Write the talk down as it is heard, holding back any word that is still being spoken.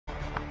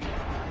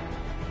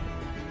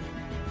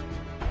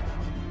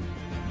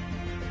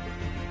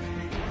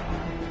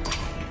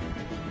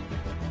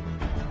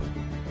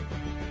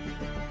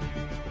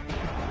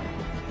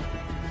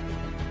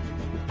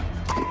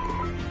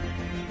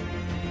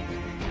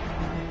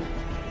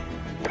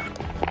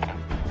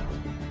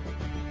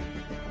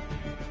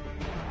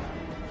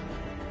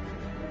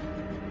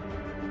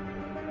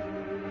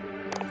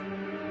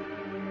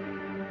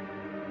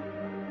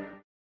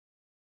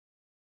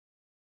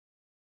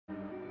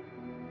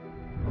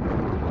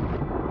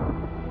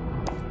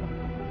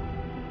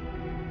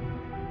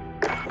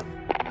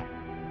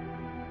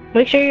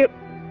Make sure you're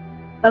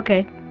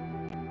okay.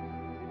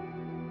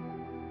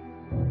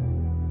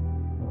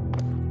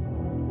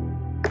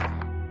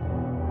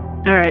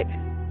 All right,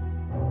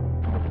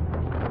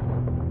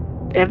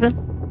 Evan.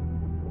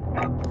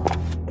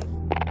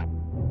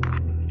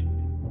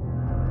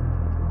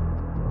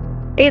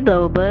 Hey,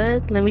 though,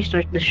 bud. Let me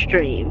start the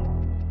stream.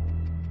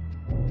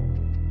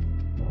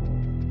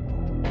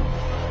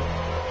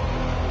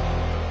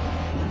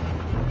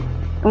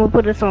 I'm gonna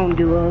put this on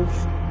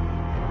duos.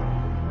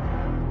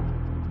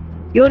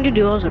 You wanna do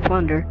duos or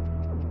plunder?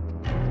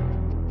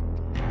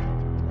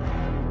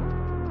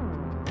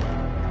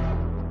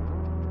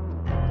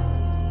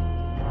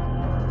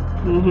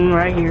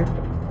 Right here.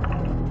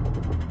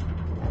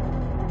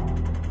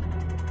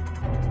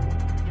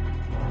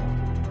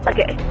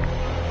 Okay.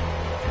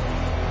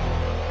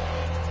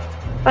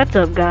 What's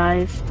up,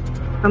 guys?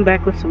 I'm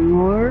back with some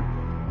more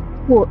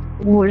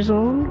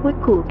Warzone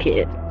with Cool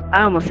Kid.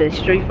 I almost said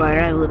Street Fighter.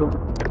 I had a little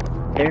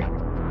there.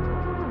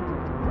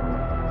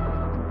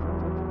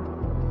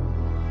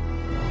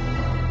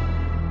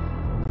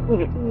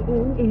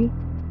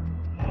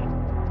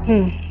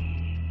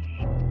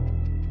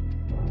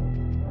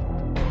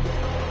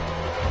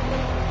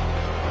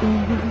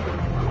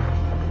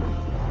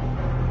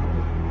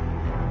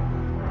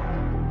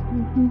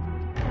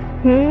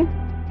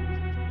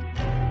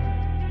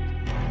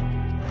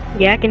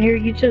 Yeah, I can hear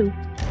you too.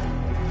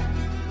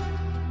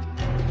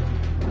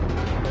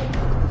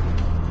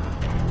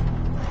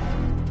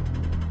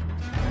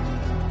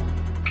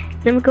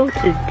 Let me go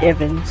to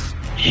Devin's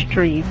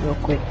stream real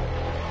quick.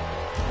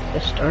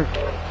 Let's start.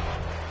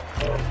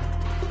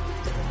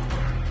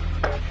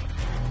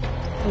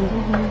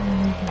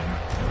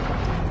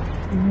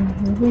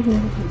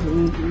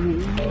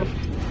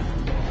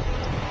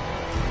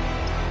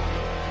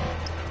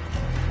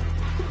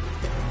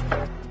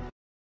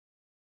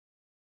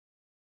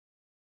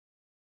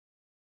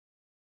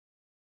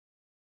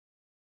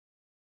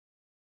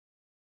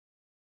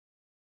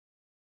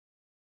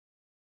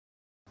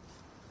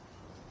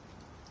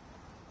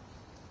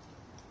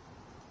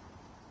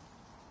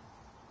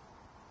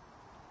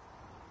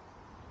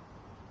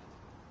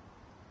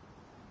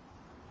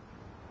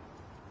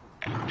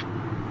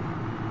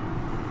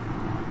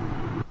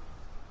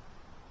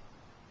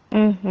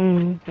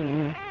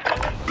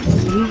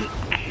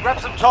 Grab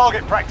some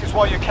target practice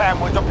while you can.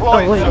 We're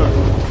deploying soon.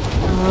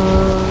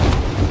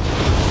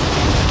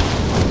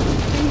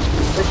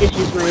 Let's just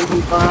use my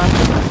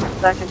MP5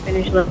 so I can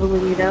finish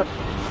leveling it up.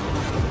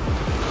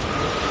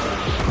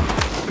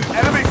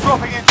 Enemy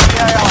dropping into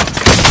the AR.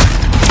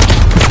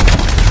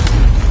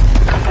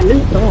 I knew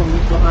someone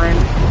was behind.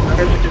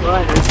 There's a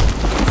divider.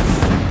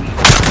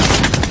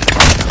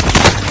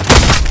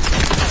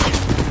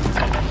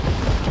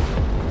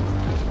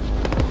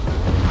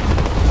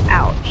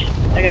 Ouch.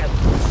 I got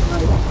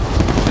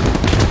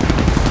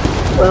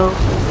well.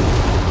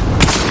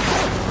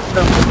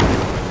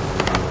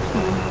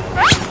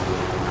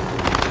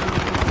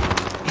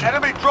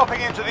 Enemy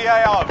dropping into the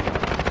AO.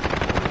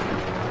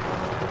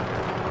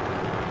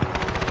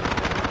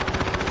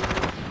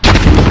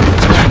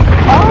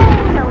 Oh,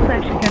 that was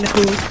actually kind of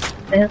cool.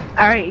 Yeah.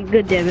 Alright,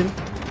 good, Devin.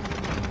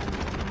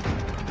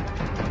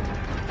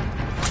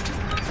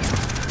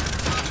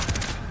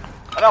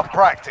 Enough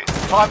practice.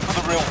 Time for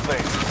the real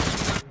thing.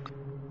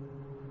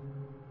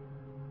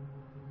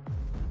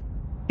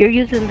 You're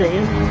using the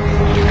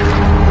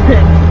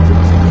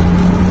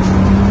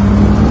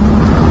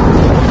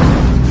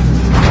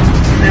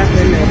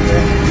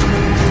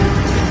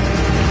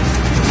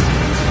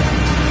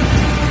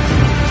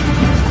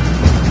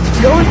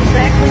go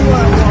exactly where I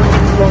want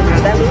to go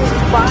now. That little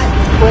spot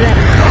where that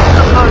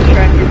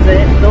contract is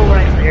at, go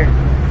right there.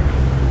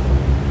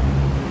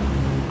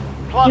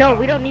 Plunder. No,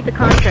 we don't need the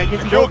contract.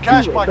 Just Secure go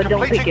cash to it, by but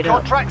don't pick completing it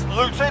up. contracts,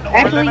 looting, or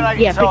Actually,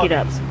 eliminating yeah, pick it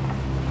targets. up.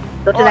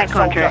 Go to Alright, that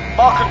contract. soldier.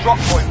 Mark a drop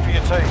point for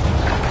your team.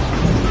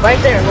 Right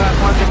there where I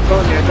want to go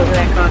there. Go to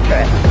that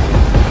contract.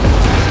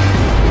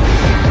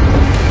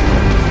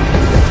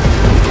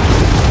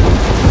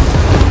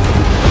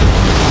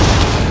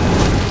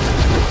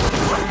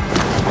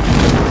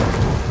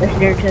 There's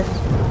their test.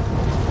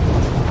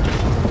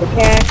 The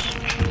cash.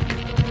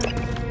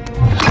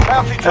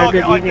 Bounty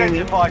target good, you hear me.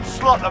 identified.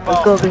 Slot the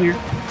Let's go over bastard. here.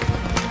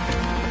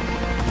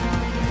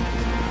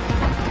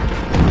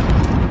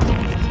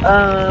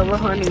 We're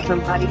hunting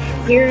somebody.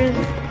 Here's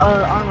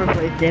armor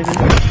plate, Devin.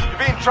 You're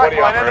being tracked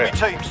by an enemy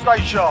team. Stay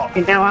sharp.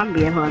 And now I'm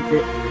being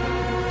hunted.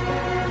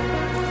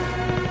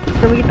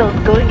 So we get those.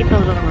 Go and get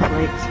those armor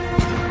plates.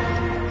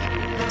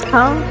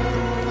 Huh?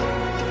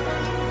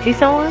 See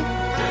someone?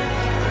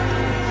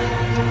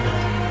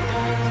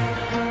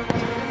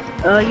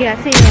 Yeah,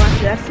 I see you.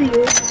 I see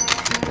you.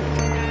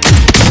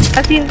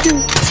 I see him too.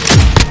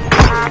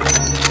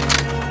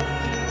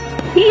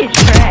 He is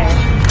trash.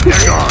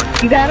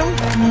 You got him?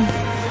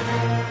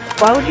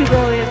 Why would you go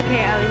AFK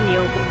out in the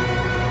open?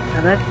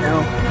 Now that's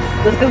no.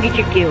 Let's go get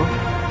your kill.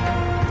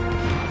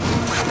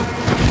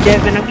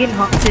 Devin, I'm getting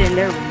haunted and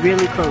they're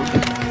really close.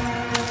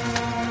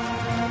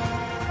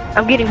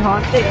 I'm getting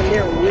haunted and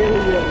they're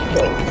really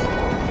close.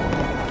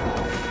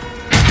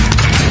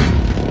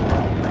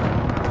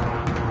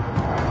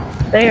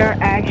 They are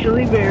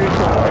actually very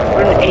close.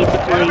 We're in the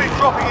 8th Enemy place.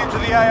 dropping into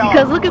the AO.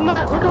 Because look on the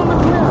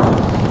middle.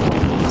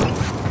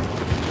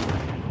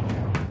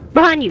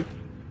 Behind you.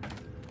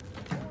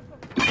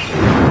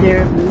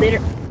 They're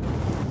literally.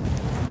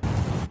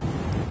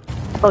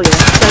 Oh yeah.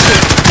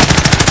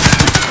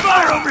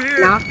 Fire over here!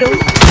 Knocked him.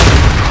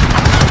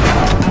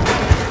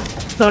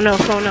 Someone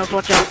else,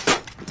 watch out.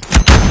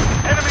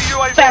 Enemy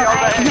UAV Man.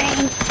 overhead.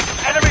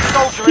 Enemy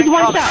soldier He's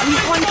one incoming. shot,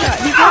 he's one shot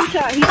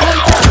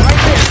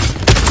right there.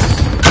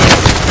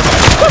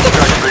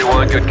 Strike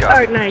 3-1, good copy.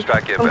 Alright, nice.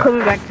 Strike I'm inbound.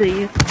 coming back to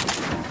you.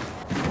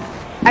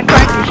 I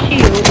cracked your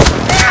shield.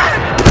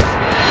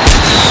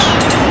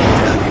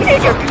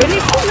 You're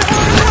finished?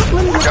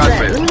 Let me look at that.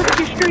 Let me look at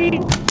your streak.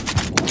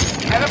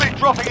 Enemy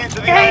dropping into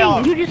the Hey,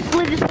 AO. you just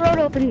split his throat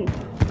open.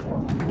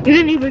 You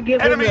didn't even give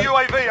him Enemy a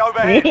UAV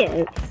overhead.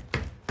 chance.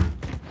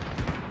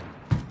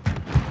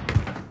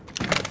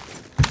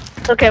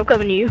 Okay, I'm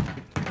coming to you.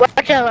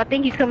 Watch out, I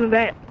think he's coming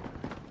back.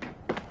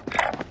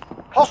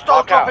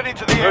 Hostile dropping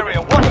into the area.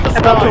 Watch the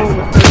I thought someone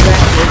skies.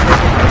 was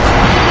coming back.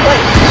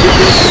 Wait,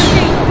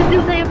 this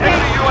dude's AFK.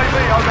 Enemy UAV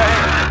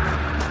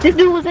overhead. This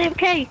dude was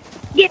AFK.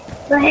 Get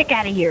the heck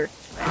out of here.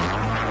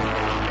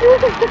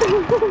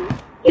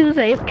 He was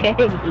AFK.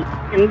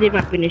 And he did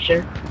my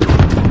finisher.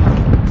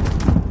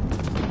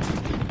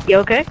 You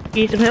okay?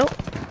 You need some help?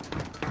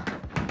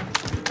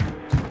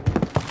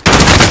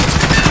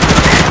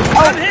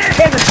 Oh,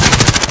 Devin.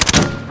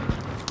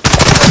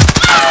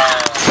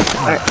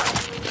 Alright.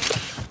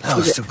 That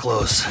was too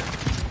close.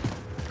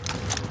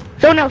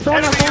 Someone else.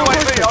 Enemy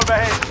UAV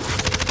overhead.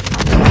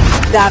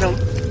 Got him.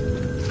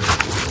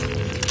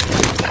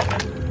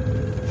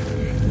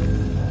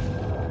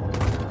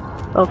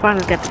 Oh,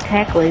 finally got the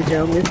tack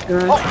laser on this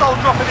gun. Hostile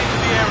dropping into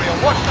the area.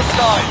 Watch the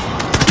skies.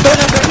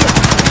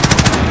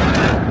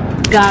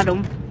 Got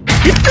him.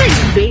 This thing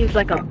beams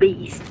like a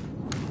beast.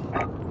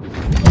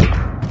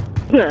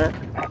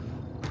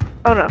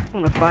 Oh no, I'm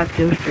on a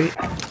 5-kill streak.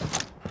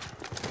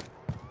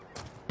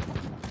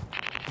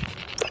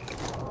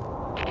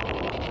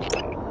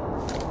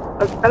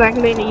 I'm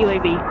activating the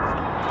UAV.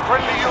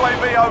 Friendly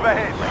UAV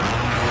overhead.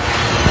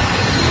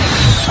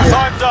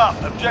 Time's up.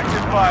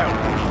 Objective failed.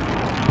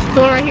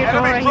 Someone right here,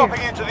 someone Enemy right dropping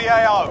here. into the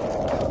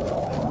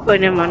AO. Oh,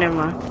 never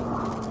mind.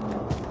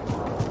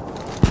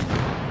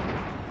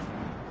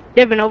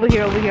 Devin, over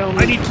here on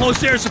I me. need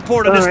close air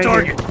support on this Right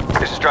target.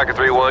 This is Striker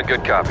 3-1,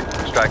 good copy.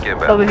 Strike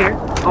inbound. Over here,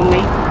 on me.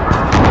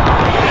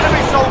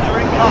 Enemy soldier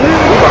incoming.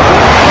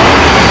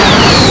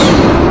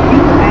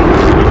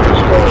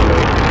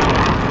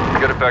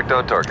 Good effect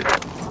on target.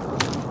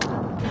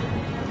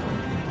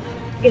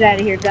 Get out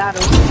of here, got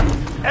him.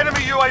 Enemy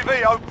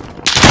UAV over.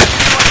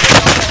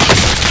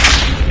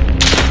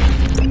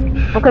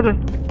 I'm coming.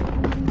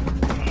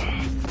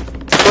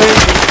 Where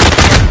is he?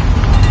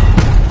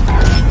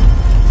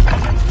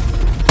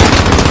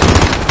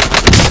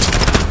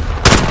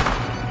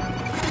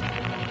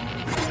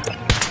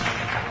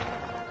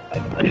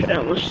 I should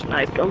almost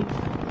sniped him.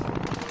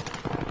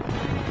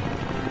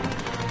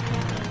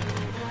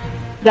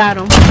 Got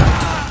him.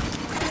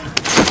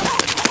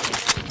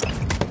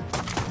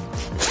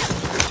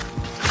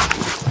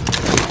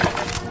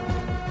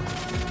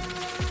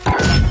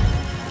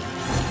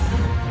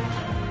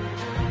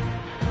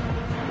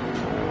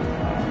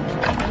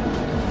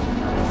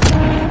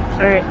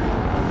 Alright,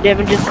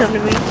 Devin, just come to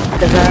me,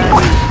 because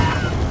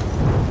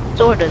I'm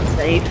sorta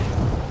safe.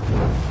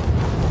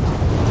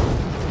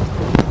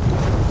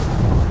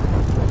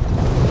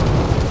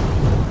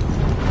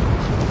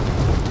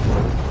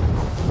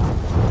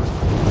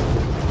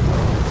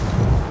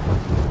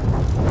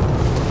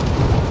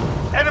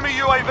 Enemy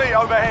UAV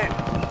overhead.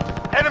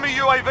 Enemy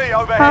UAV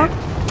overhead.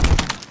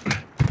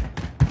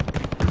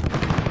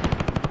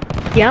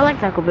 Yeah, I like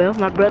Taco Bell.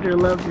 My brother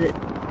loves it.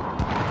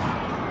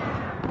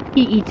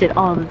 He eats it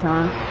all the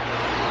time.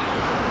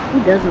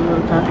 Who doesn't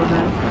love Taco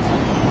Bell?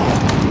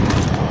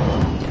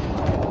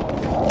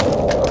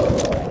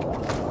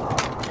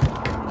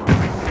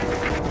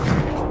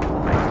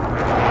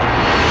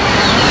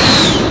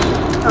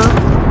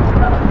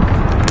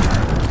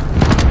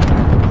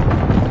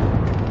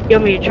 You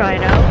want me to try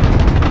it out?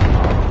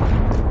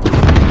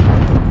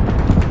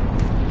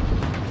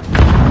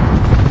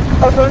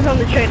 Oh, someone's on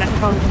the train. I can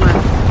follow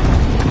mine.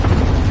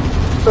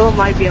 Someone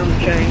might be on the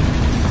train.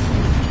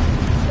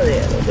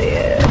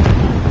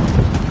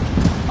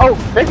 Oh,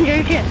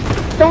 legendary chest.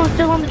 Someone's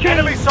still on the train.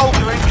 Enemy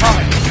soldier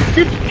incoming.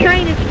 This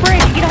train is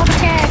fresh. Get all the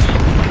cash.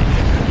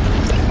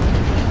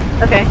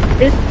 Okay,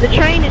 the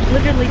train is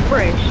literally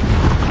fresh.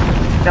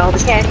 Get all the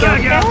cash. Get all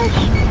the cash.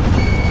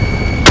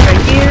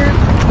 Right here.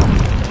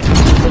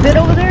 Is it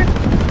over there?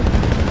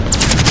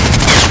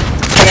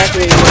 That's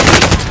where you want to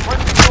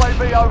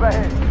Friendly UAV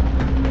overhead. be.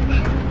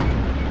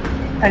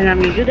 I did not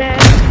mean to do that.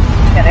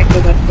 Gotta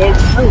actually go dead.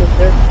 Oh,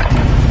 sir.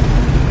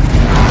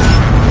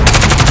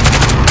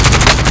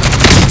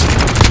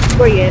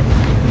 Where you at?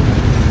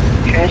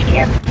 Trash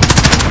can.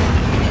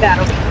 Got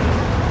him.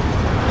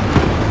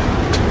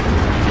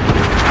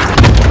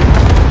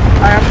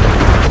 Alright,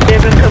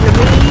 Devin, come to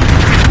me.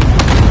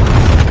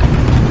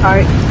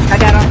 Alright, I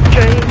got off the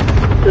train.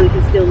 so we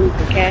can still loot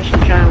for cash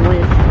and try and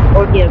win,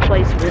 or get a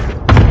placement.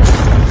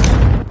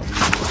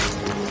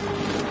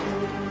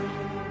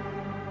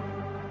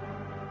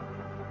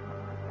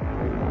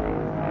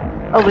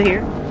 Over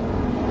here.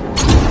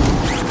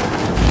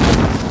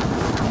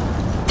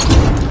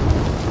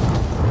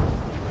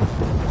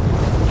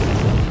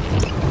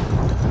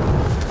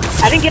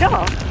 I didn't get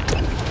off.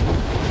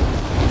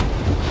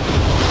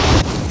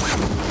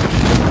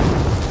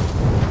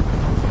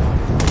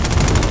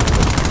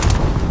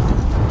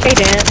 Hey,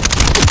 Dad.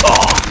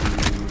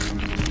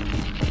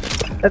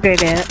 Okay,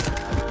 Dad.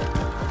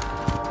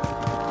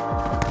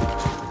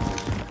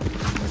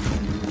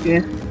 Yeah.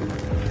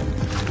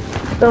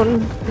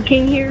 The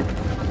king here?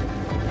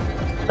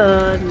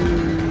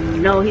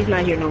 No, he's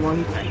not here no more.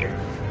 He's not here.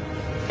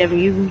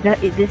 Devin,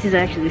 this is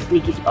actually a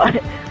sneaky spot.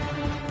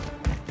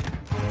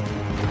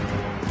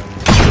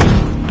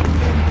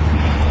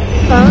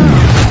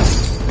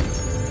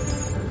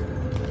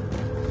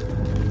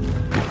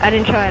 I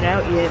didn't try it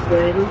out yet, but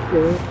it looks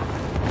good.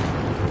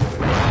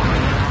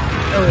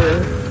 Oh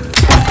yeah.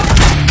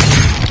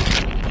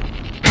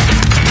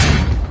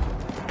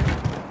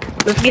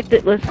 Let's get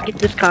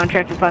this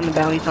contract and find the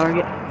bounty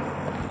target.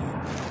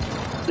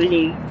 We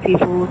need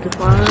people to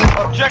find.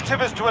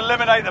 Objective is to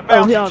eliminate the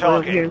bounty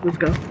target. Here, let's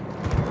go.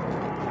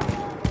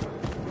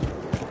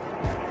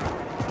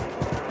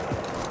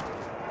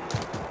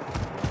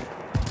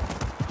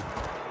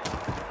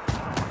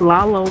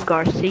 Lalo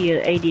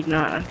Garcia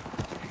 89.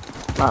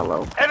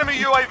 Lalo. Enemy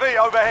UAV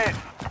overhead.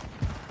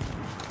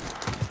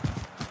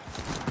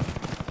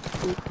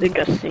 I think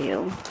I see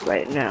him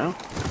right now.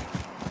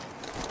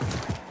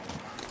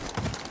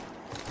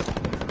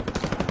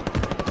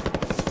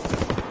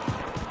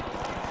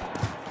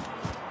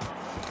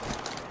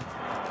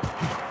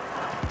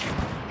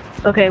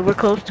 Okay, we're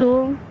close to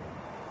him,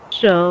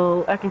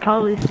 so I can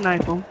probably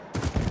snipe him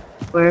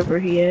wherever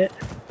he at.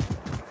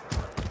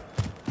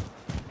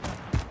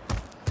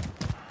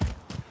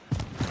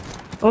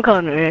 I'm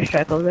calling an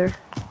airstrike over there.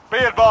 Be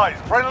advised,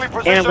 friendly And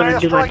precision I'm gonna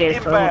do my airstrike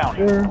dance inbound.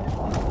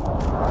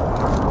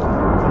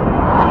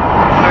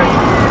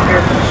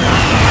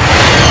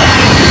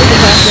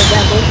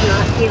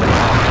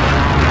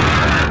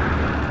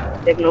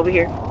 Taking over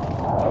here.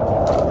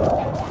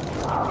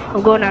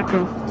 I'm going after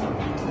him.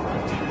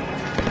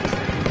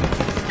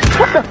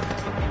 What the?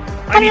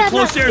 I need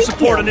close air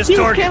support on this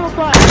target.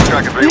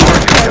 Striker 3-1,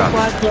 good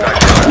copy.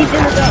 He's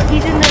in the dark.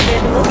 He's in there,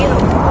 man. Go get him.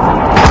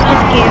 Just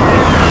camping.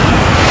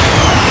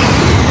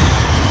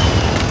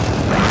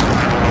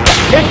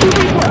 There's two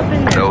people up in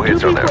there. No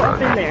hits on that up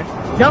run. in there.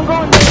 Don't go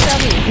in there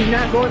without me. He's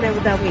not going there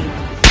without me.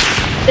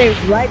 There's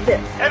right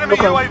there. Enemy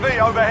UAV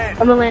overhead.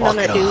 I'm gonna land on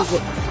that dude.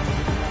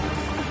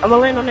 I'm gonna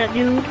land on that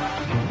dude.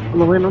 I'm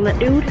gonna land on that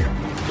dude.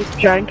 Just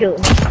try and kill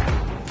him.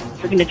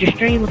 Looking at your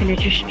stream, looking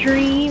at your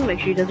stream. Make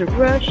sure he doesn't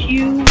rush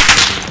you.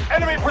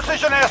 Enemy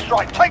precision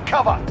airstrike. Take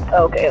cover.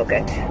 Okay,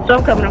 okay. So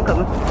I'm coming.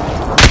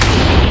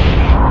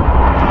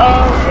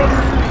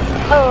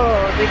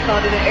 Oh, they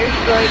called it an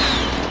airstrike.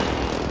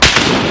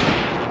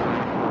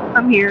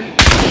 I'm here.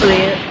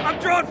 I'm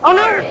drawing Oh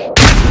fire. no!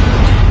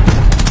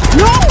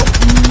 No!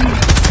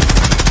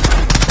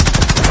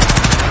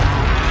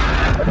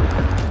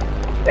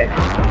 Okay.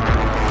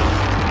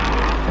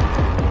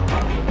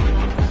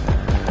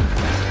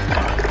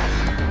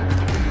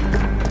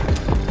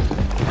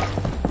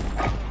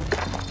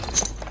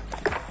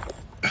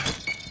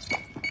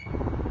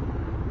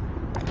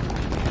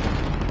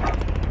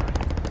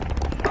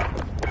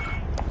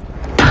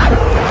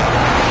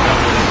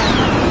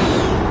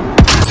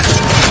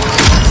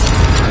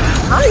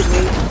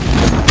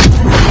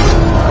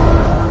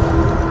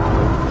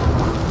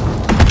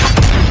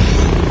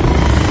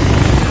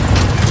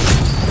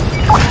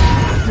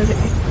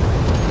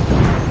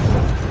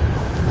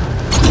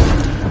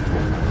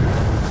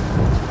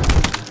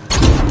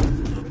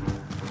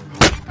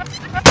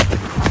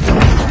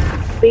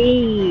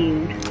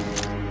 Beamed.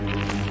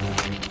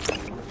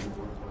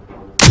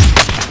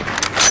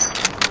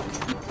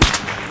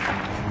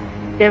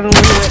 Devin,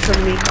 when you wait for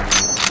me.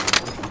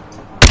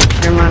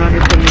 Never mind, I'll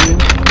just come to you.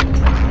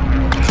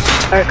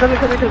 Alright, come here.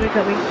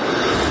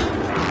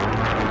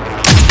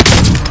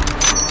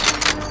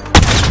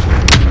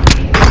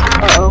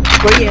 Uh-oh,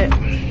 where you at?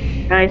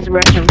 Nice,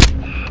 rush him.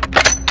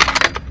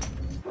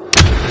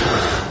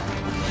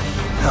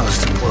 That was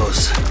too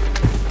close.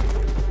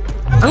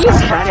 I'm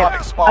just trying Time to.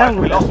 expired.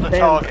 We lost the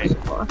target.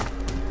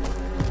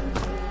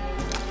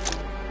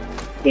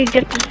 He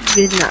just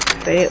did not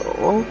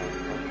fail.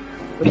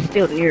 We're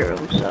still near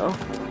him, so.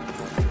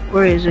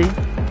 Where is he?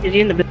 Is he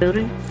in the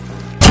building?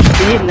 Is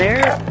he in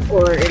there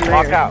or in there?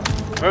 Lock out.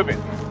 Moving.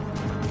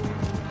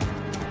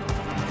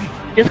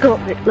 Just go.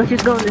 Let's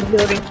just go in this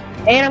building.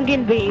 And I'm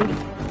getting beamed.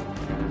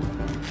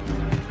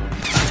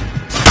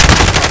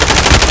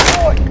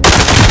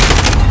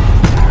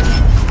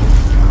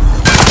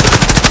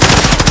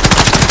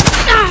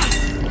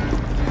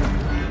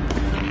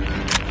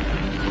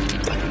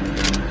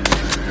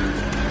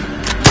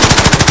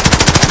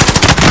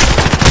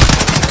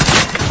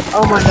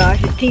 Oh my gosh,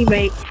 his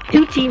teammate.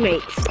 Two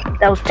teammates.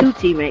 That was two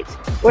teammates.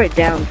 We're at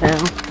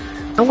downtown.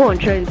 I'm going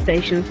train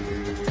station.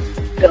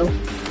 Go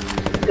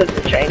to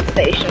the train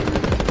station.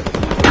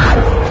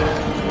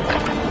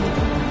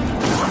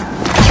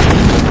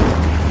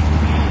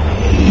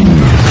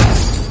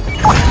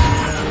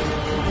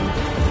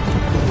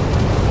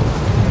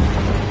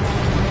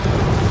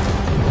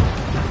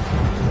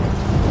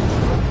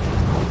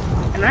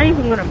 Am I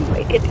even gonna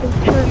make it to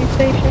the train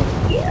station?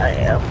 Yeah, I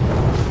am.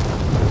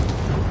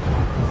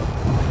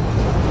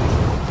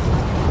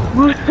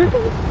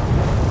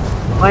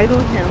 Why go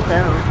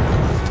downtown?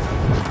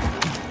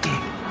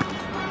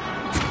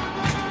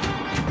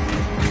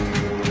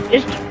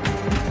 Just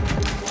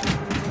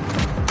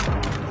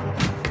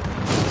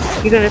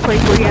you're gonna play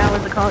 40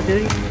 hours of Call of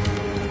Duty?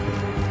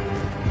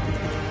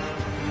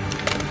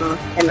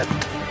 And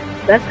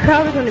that's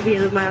probably gonna be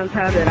the amount of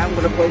time that I'm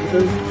gonna play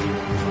too.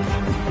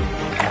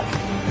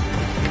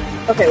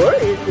 Okay,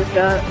 what is this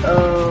guy?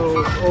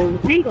 Oh,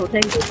 Tango.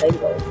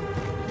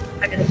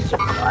 I guess it's a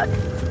lot.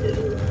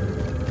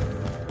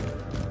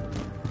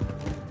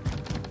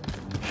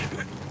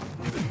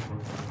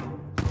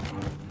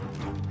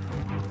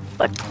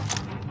 What?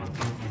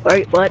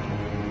 Wait, what?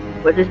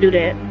 What? Just do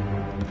that.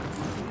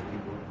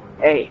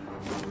 Hey,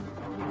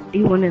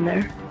 he went in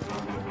there.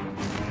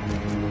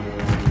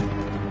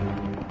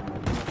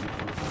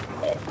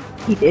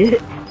 He did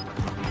it.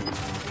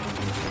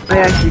 I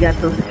actually got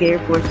so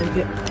scared for a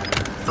second.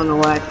 I don't know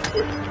why.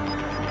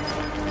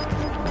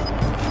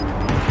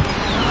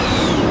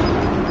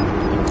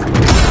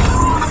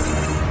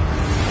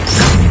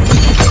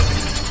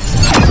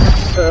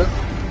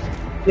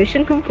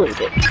 Mission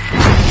completed.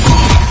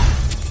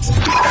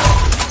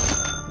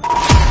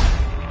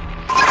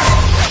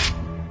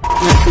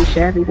 Not too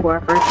shabby for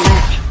our first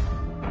match.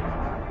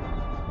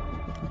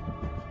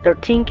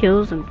 13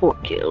 kills and 4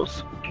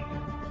 kills.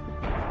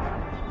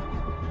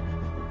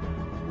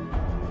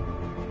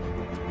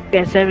 We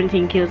had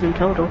 17 kills in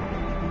total.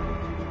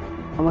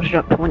 Almost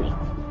dropped 20.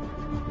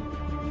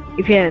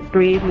 If you had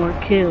 3 more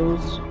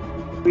kills,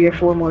 3 or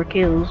 4 more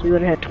kills, we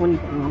would have had 20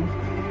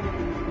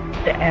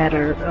 to add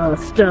our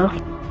stuff.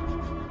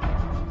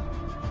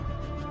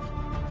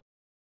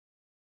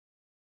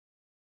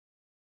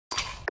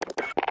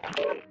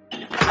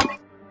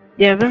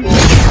 Devin?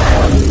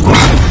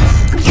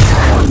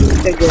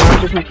 There you go,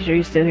 I'm just making sure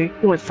he's still here.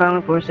 He went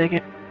silent for a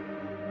second.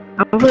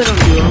 I'm gonna put it on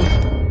duo.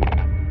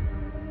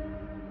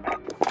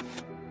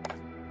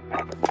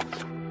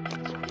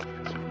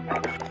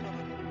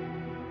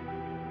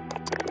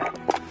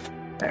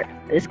 Alright,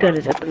 this gun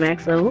is at the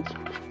max level.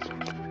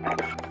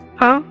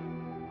 Huh?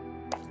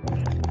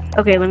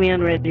 Okay, let me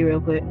unready real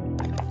quick.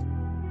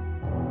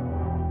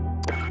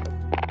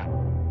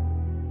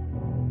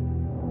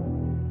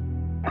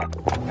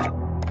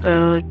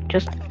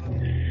 Just...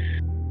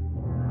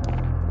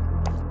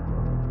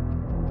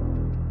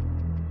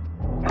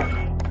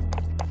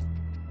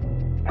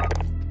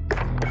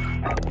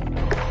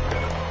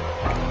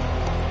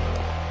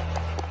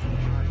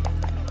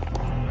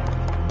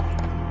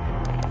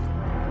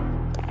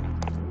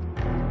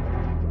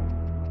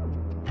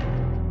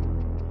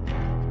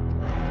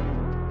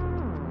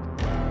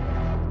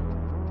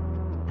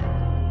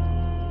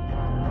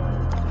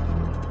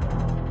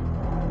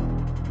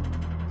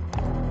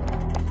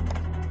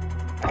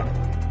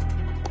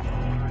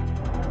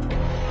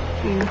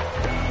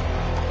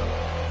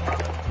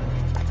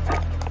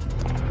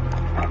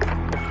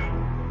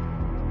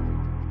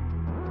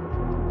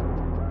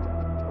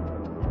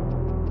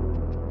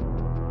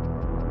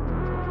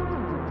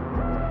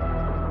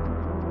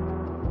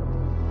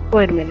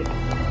 Wait a minute.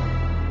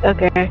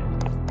 Okay.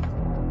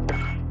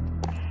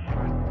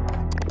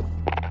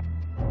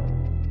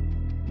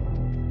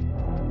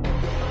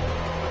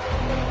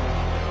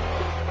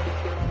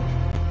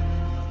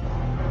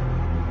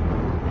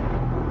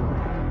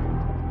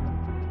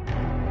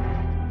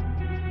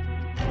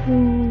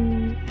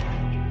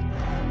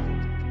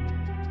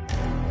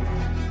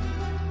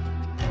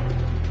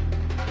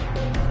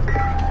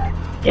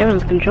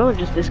 Devin's controller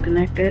just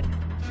disconnected.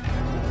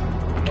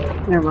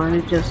 Never mind,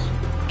 it just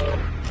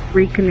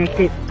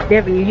reconnected.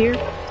 Devin, you here?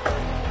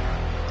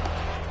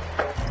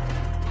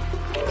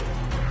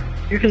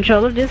 Your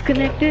controller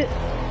disconnected?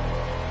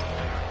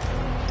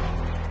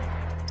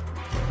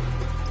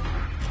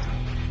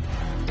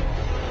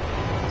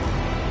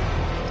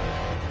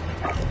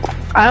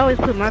 I always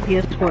put my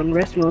PS4 in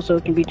rest mode so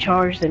it can be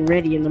charged and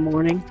ready in the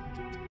morning.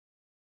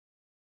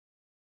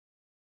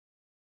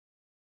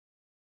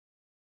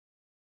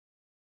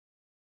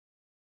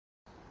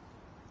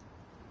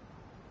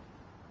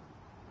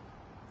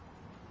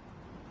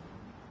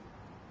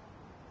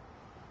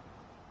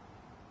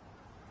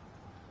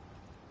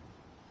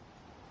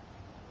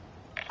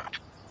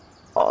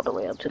 All the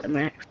way up to the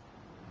max.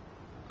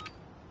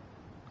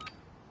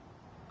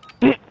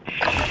 Grab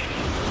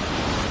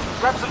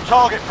some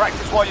target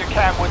practice while you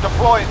can. We're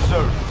deploying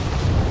soon.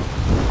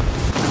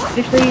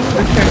 Officially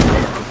returned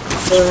down.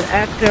 The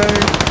actors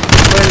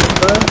were in the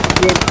bus.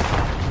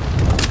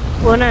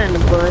 Well, not in the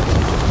bus.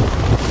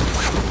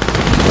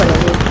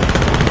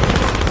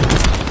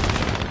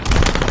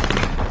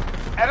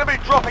 Enemy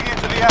dropping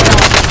into the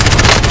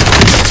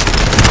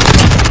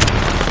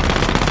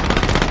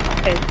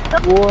Okay.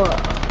 Whoa.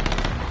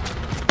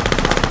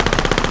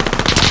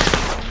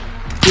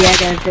 Yeah, I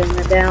gotta turn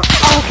that down.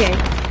 Oh, okay.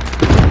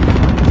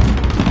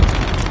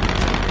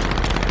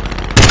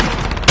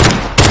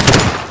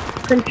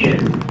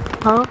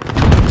 Huh?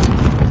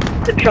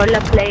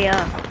 Controller player.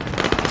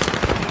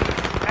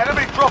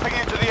 Enemy dropping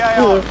into the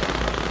AO. Ooh.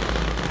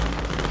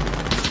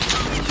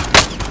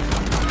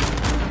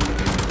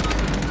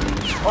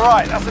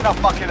 Alright, that's enough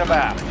fucking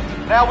about.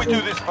 Now we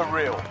do this for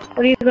real.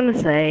 What are you gonna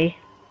say?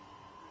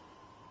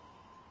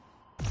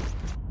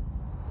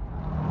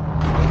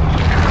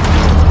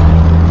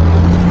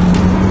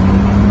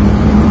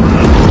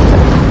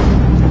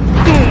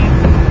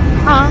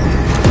 Huh?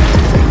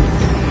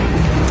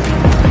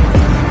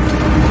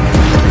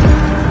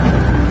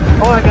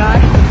 Oh my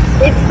gosh.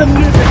 It's the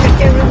music. I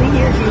can't really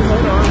hear you.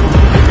 Hold on.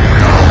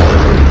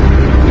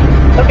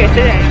 Okay,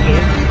 say that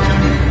again.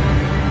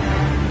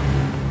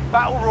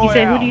 Battle Royale. You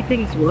said who do you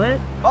think's what?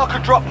 Mark a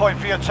drop point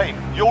for your team.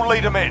 You'll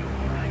lead them in.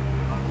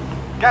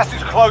 Gas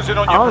is closing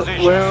on your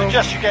position. Well,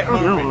 Suggest you get I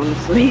don't know, moving.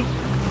 honestly.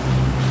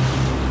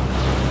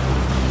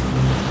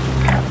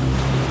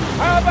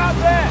 How about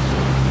that?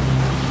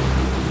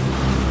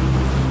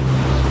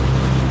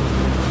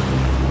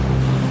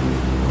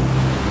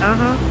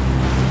 Uh-huh.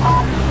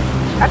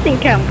 I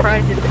think Captain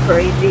Price is the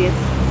craziest.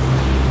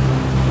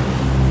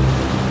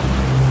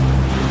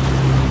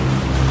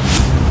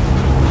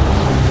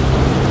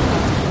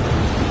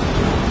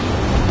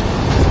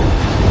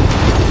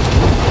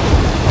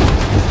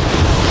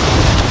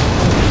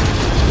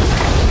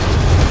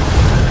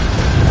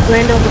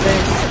 Land over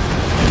there.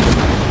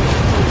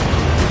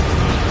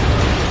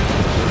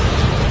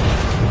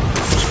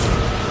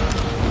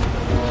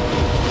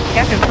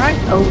 Captain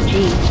Price? OG.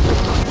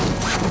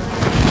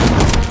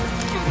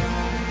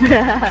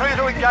 Clear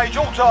to engage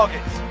all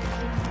targets.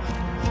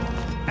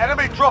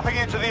 Enemy dropping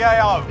into the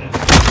AO.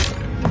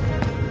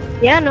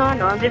 Yeah, no,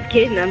 I'm just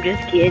kidding,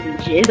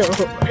 chill.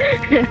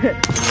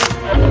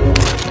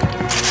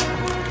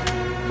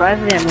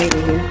 Surprisingly, I made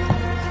it here.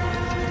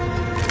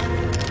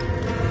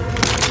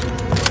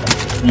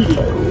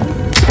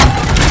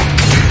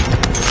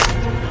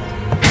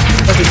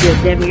 Okay, good,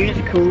 Debbie, you're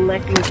just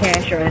collecting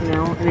cash right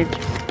now, and it's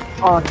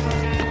awesome.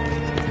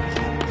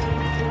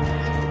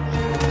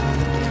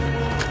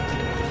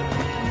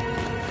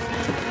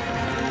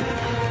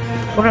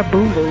 What are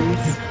boom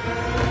booms?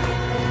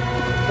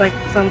 Like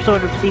some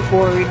sort of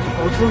C4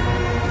 explosive?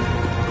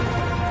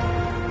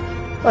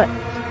 What?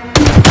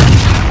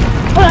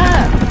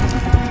 Ah!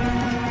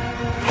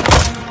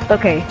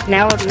 Okay,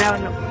 now I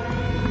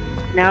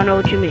know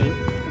what you mean.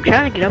 I'm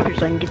trying to get up here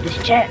so I can get this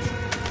chest.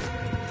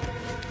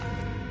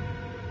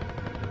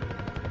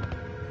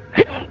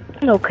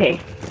 Okay,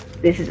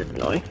 this is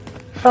annoying.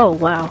 Oh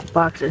wow,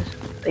 boxes.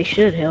 They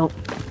should help.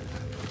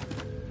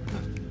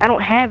 I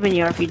don't have any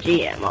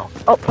RPG ammo.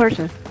 Oh,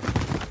 person. Is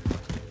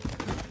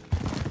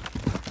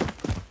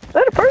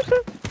that a person?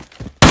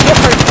 Yeah,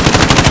 person.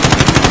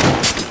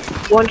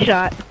 One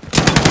shot.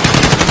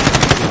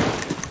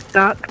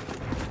 Knock.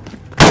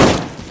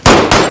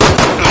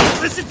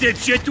 Listen,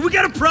 dipshit, do we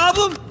got a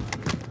problem?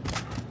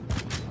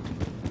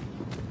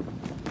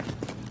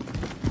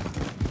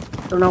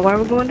 Don't know why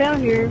we're going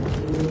down here.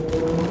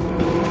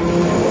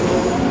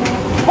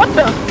 What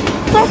the?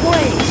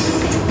 Subway!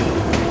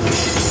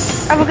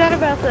 I forgot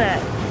about that.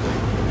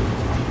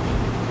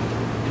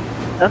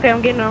 Okay,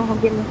 I'm getting on.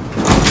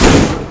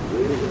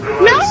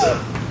 No!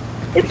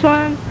 It's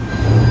fine.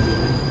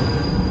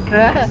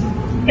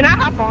 Can I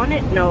hop on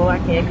it? No, I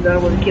can't because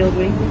that would have killed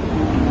me.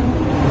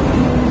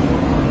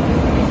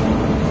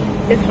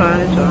 It's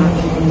fine,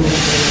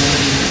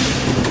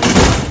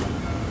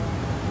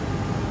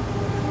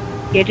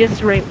 Yeah,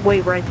 just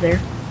wait right there.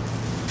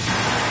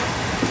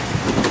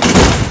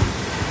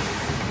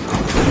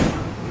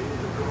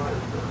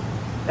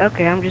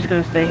 Okay, I'm just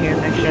gonna stay here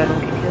and make sure I don't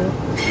get killed.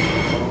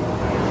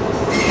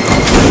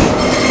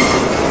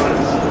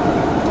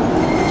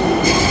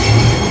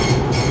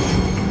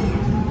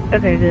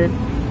 Okay, good.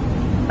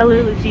 I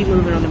literally see you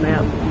moving on the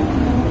map.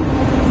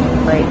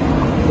 Like,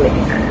 quick.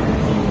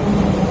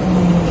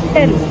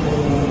 And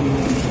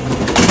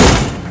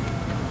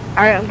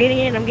alright, I'm getting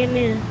in.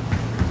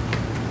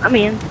 I'm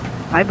in.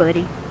 Hi,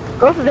 buddy.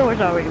 Close the doors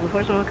already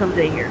before someone comes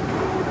in here.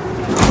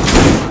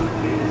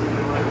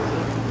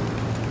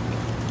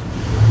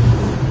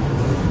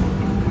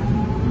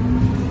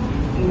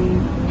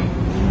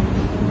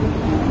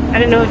 I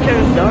didn't know it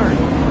turned dark.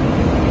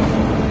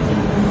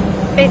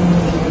 Hey.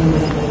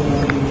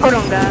 Hold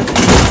on, guys.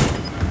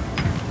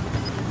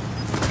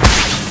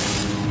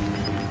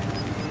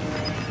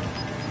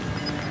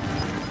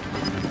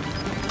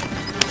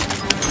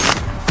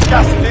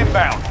 Gas is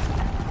inbound.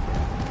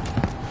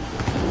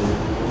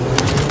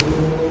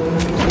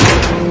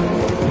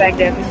 Back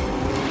there.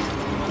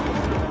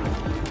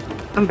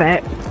 I'm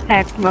back.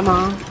 Hacked my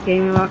mom.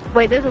 Gave me my.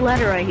 Wait, there's a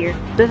ladder right here.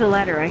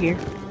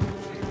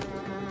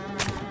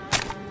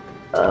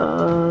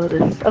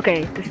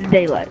 Okay, this is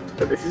daylight,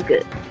 so this is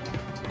good.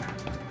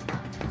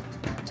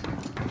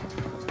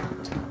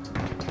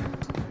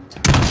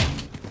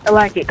 I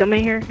like it. Come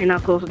in here and I'll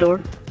close the door.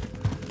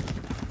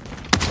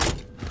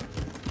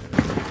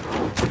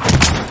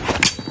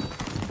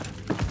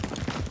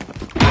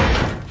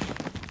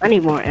 I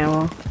need more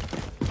ammo.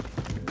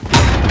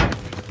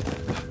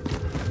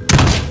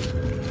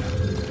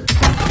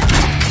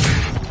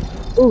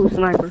 Ooh,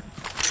 sniper.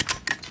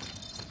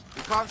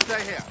 You can't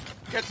stay here.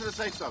 Get to the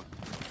safe zone.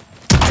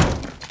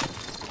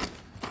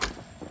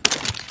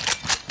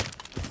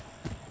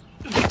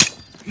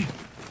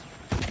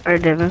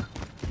 Alright, Devin.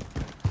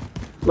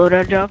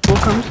 Loadout drop will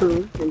come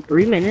soon in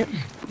 3 minutes.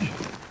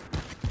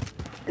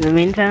 In the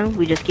meantime,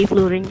 we just keep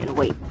looting and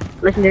wait.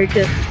 Legendary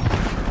chest.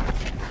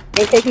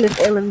 Ain't taking this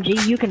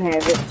LMG, you can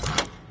have it.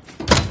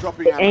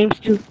 Dropping It ammo.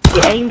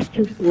 aims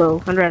too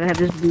slow. I'd rather have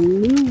this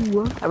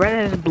blue. I'd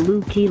rather have this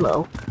blue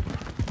kilo.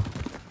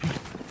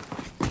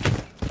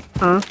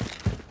 Huh?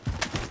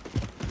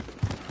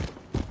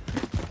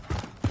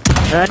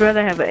 I'd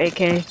rather have an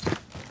AK.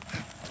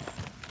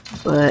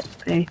 But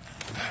hey.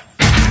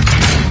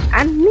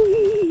 I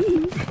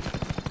need.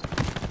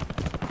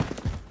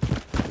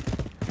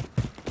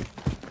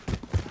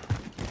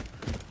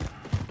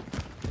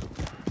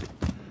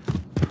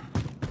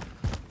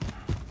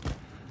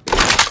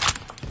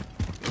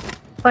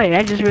 Wait,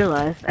 I just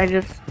realized.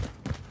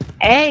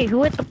 Hey,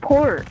 who hit the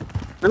port?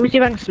 Let me see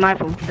if I can snipe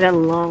him. Is that a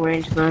long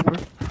range sniper?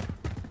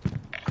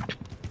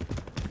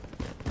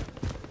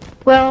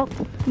 Well,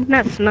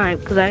 not snipe,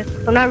 because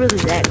I'm not really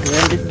that good.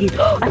 I'm just deep.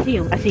 Oh, I see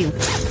him.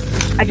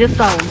 I just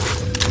saw him.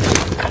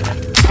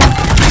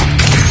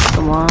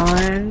 Come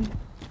on.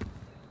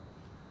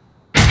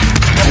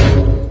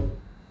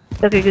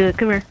 Okay, good.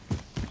 Come here.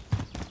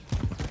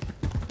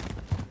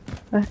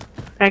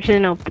 Actually,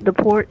 no. The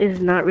port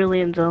is not really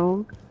in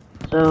zone.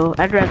 So,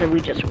 I'd rather we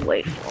just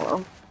wait for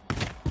him.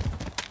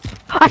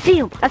 I see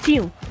him!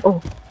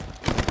 Oh.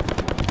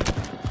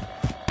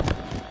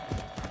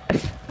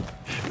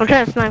 I'm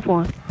trying to snipe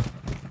one.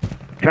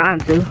 Trying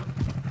to.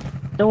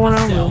 Don't want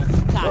to move.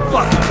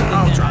 Fuck,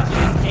 I'll try.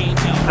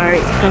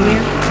 Alright, come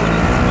here.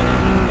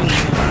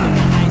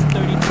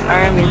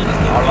 Alright, I'm in.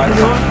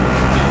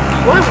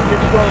 What is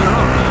this going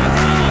on?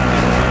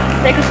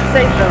 Take us to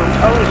safe zone.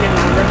 Oh, wait, never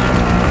mind.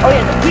 Oh,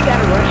 yeah, we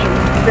gotta rush him.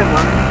 Never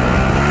mind.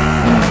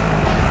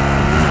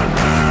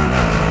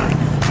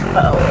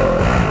 Uh-oh.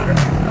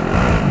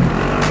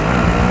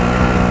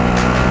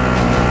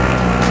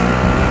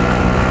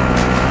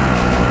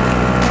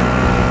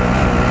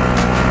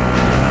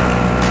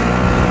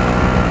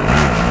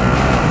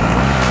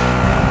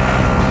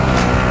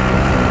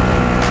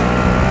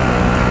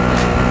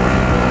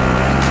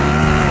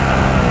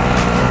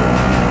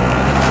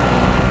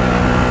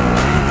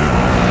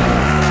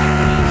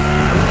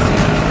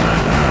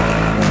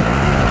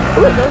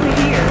 Who is over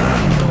here?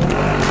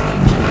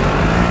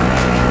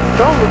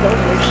 Drone was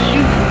over there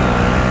shooting.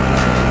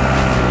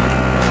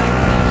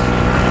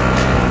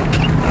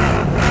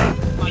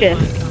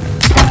 Chest.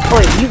 Oh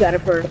wait, you got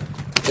it first.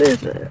 What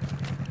is it?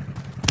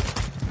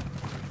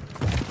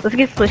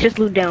 Let's just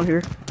loot down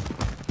here.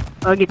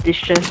 I'll get this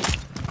chest.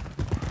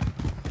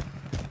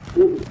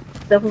 Ooh,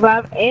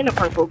 self-revive and a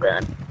purple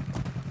gun.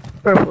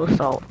 Purple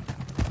assault.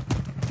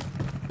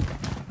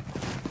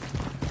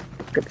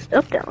 Good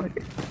stuff down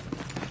here.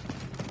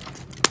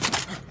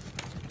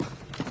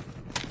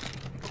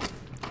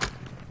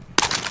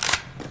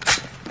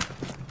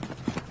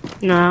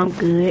 No, I'm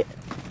good.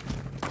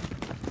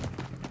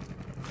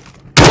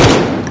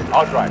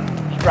 I'll drive.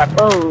 Strap it.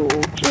 Oh,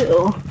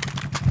 chill.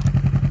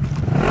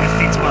 This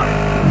seat's mine.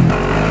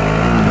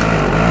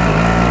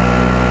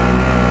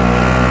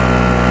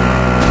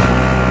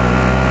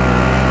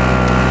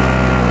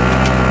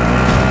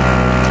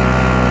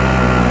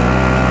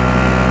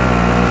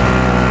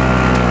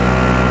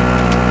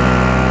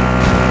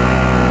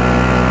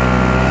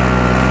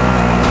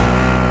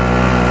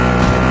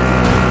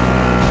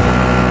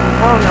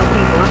 Oh no,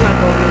 people, I'm not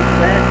going into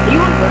that. Do you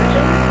want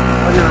version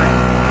or not?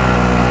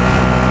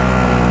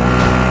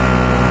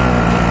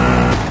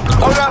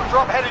 Loadout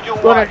drop headed your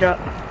What I way. drop?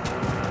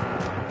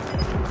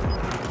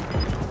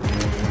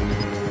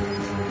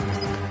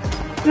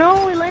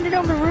 No, it landed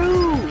on the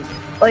roof.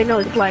 Oh, wait, no,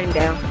 it's sliding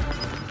down.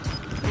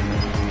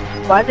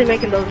 Why is it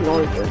making those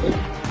noises?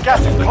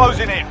 Gas is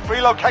closing in.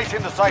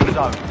 Relocating the safe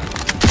zone.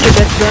 Should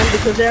that's done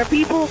because there are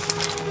people.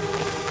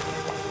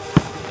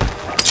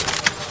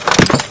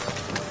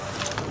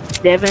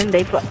 Devin,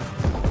 they're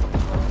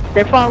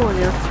following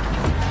us.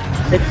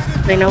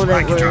 They know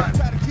that we're.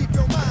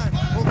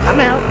 I'm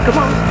out. Come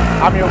on.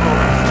 I'm your man.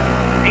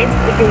 I ain't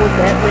sticking with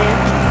that, man.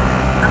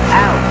 I'm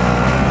out.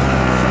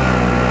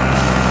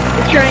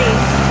 The train.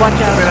 Watch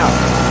out.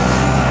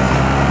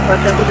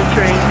 Watch out with the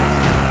train.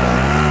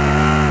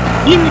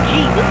 Get in the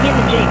Jeep. Let's get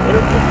in the Jeep.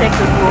 It'll protect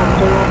us more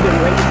so we won't get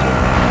laser.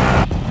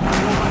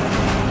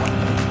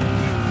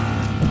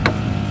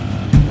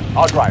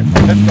 I'll drive.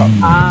 Let's go.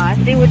 I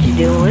see what you're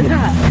doing.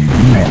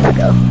 Alright, let's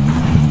go.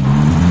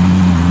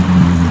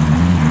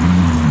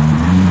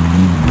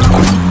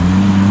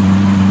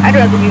 I'd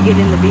rather you get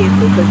in the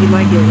vehicle because you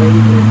might get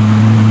lasered.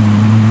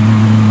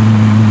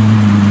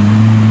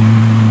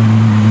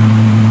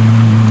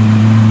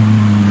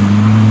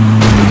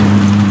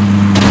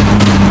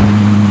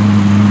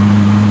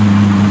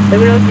 Let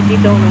me know if you see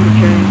Dawn on the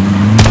train.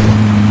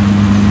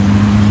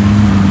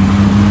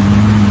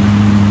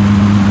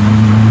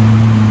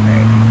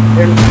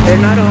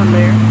 They're not on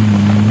there.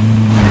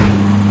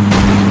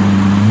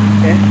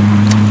 Okay.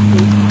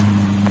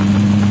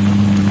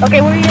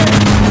 Okay, where are you at?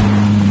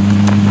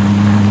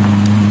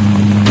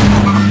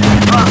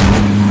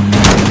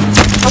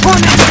 I'm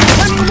going now.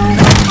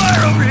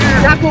 Fire over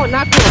here! Not going.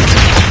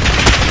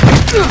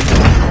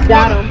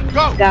 Got him.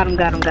 Go. Got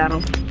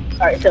him.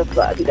 Alright,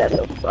 self-revive. You got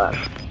self-revive.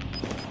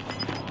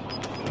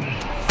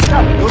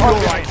 You're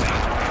right.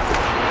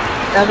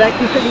 That was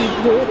actually pretty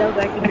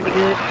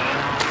good.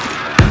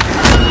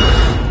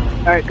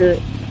 Alright, good.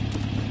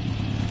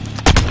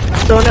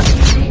 I'm throwing up.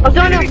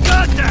 Enemy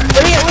contact!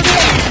 Look at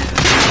it.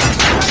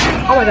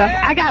 Oh my gosh,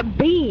 I got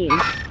beamed.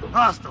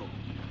 Hostile.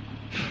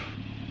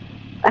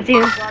 I see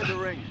him. Inside the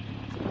ring.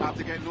 About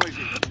to get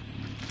noisy.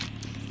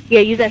 Yeah,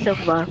 use that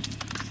self-revive.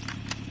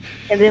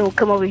 And then we'll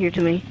come over here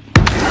to me.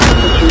 Come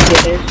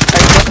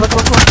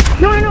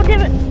on. No,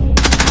 damn it!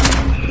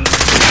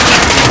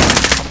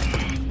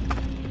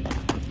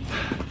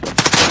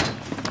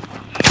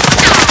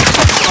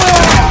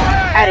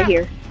 Out of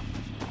here.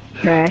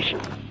 Trash.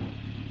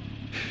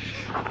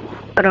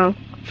 Hold on.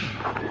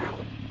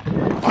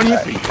 On your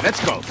feet. Let's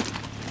go.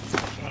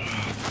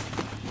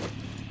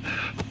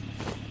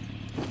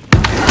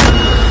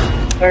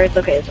 Alright,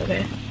 it's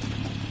okay.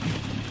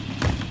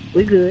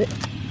 We good.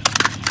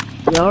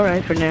 We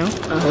alright for now,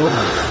 I hope.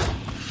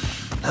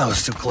 That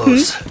was too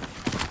close.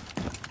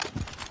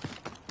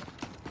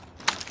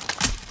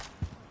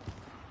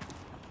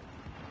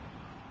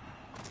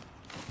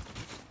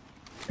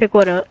 Pick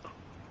what up?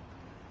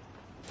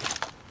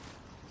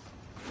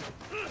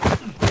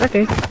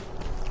 Okay.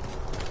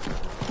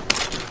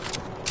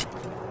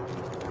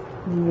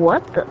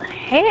 What the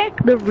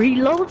heck? The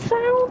reload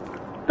sound?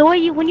 The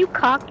way when you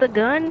cock the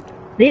gun,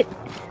 it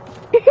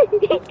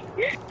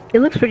it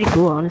looks pretty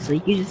cool,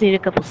 honestly. You just need a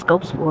couple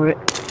scopes for it.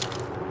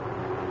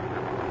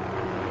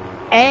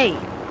 Hey,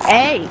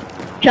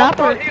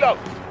 chopper,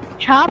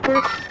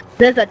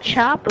 there's a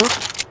chopper.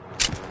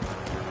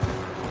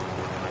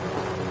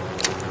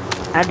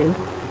 I do.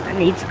 I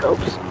need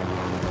scopes.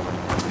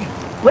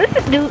 What is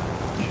this dude?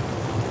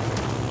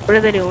 What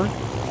are they doing?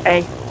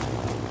 Hey,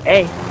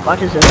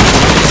 watch yourself.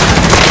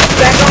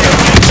 Back on it.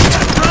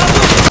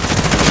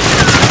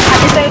 I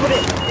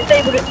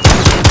disabled it.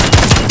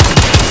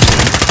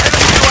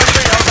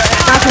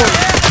 Not one.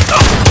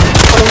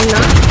 Oh,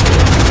 not.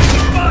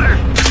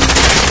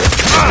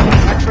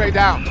 X-ray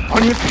down.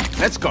 On your feet.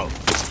 Let's go.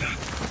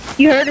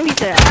 You heard him? He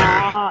said,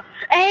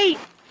 hey!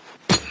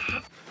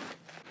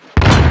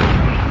 I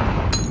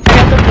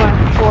got the black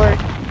for it.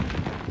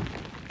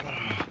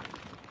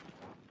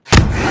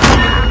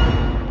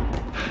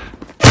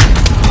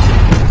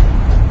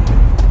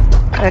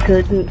 I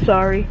couldn't,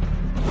 sorry.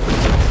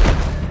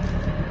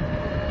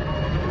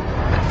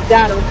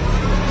 Got him.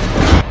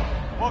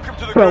 Welcome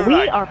to the Bro, Gulag.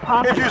 we are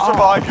popping If you off.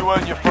 survive, you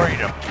earn your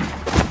freedom.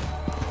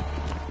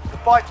 The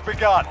fight's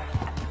begun.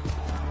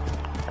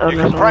 Oh, You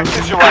no, can no,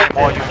 practice no. your aim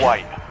while you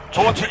wait.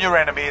 Taunting your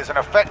enemy is an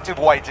effective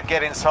way to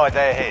get inside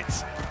their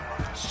heads.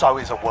 So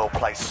is a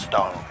well-placed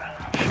stone.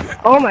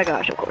 Oh my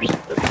gosh, of course.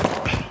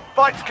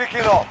 Fight's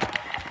kicking off.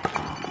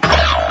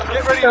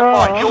 Get ready to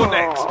fight. You're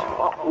next.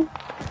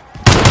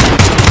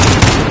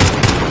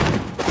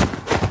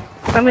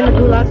 I'm in the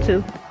gulag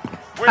too.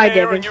 Win Hi,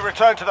 here Devin. and you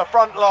return to the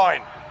front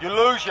line. You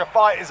lose, your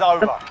fight is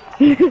over.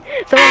 Someone came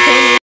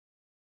in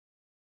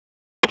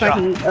if I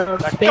can Now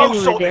spam go you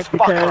sort with this this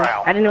because fucker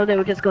out. I didn't know they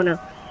were just gonna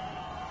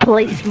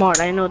play smart.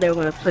 I didn't know they were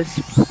gonna play.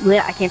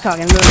 I can't talk.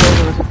 I didn't know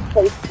they were gonna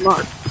play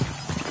smart.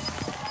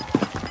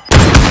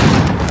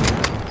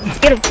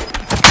 Get him!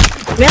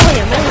 Melee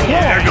him!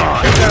 They're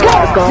gone.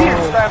 Let's go!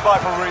 Stand by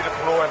for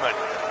redeployment.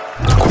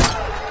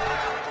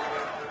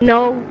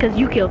 No, because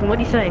you killed him.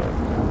 What'd you say?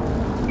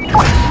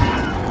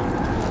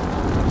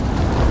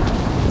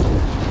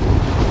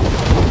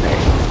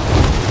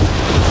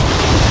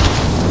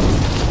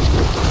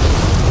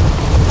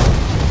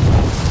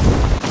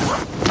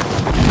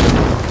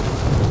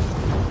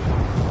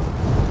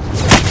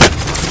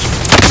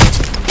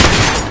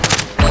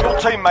 Your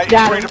teammate is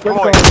Got him. Let's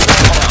redeployed. go.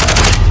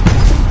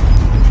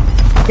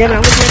 Damn it,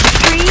 I'm looking at the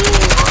tree.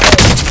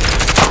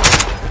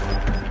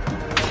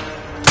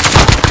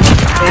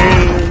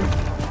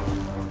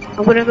 And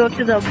I'm gonna go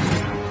to the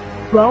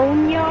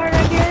boneyard,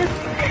 I guess,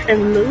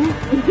 and loot.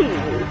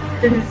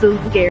 This is so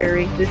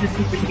scary. This is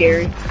super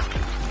scary.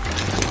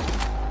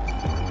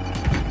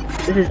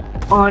 This is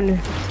on.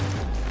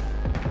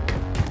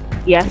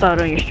 Yeah, I saw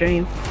it on your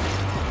stream.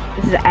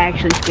 This is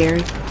actually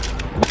scary.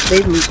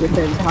 They loot this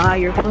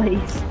entire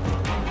place.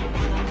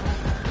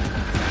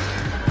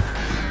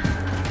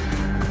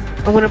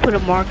 I'm gonna put a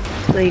mark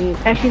thing.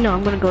 Actually, no,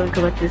 I'm gonna go and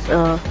collect this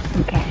some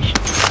cash.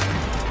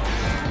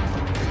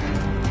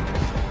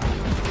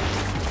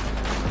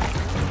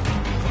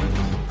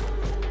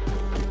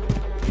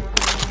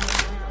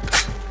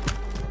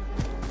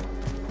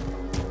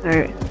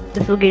 Alright,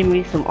 this will give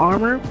me some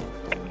armor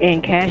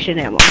and cash and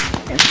ammo.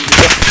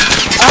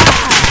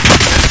 Ah!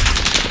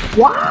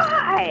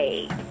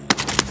 Why?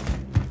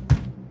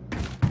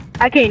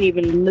 I can't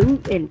even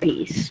loot in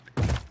peace.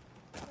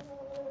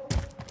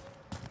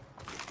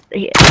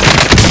 Yeah.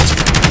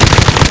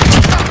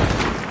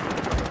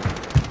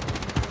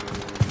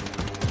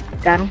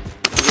 Got him.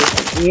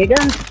 Here you go.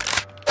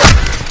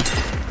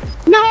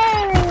 No!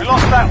 We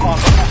lost that one,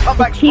 but we'll come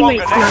back stronger Teammate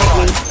next time. sniped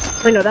me.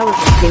 Wait, no, that was a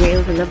teammate. It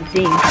was another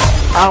team.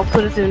 I'll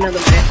put us in another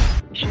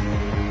match.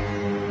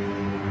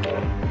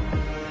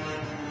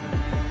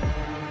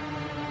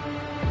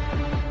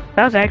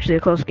 That was actually a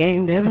close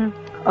game, Devin.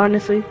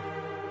 Honestly.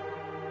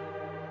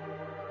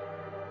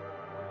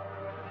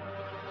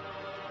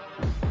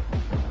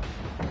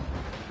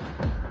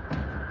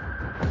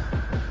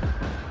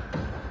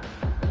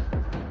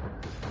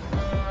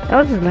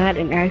 That was not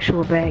an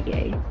actual bad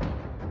game.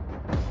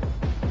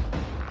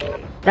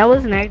 That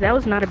was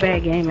not a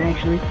bad game,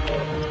 actually.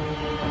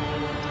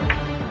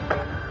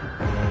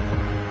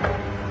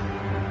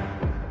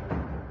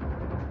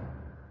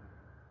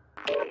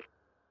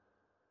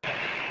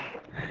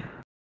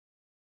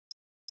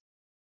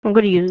 I'm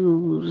gonna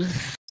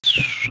use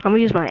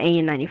my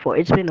AN-94.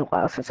 It's been a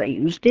while since I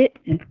used it.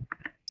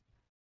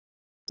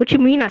 What you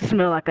mean I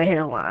smell like a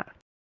hairline?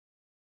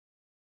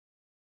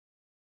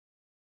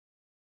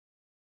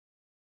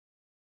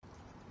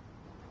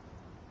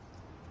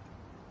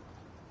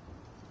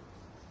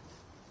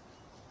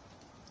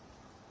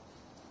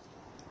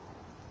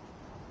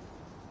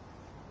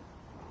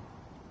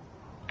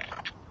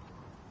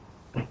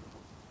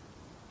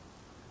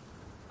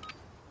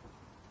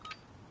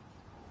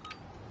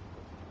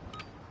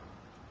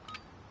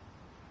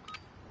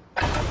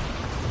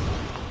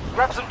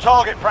 Grab some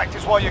target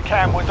practice while you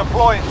can. We're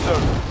deploying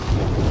soon.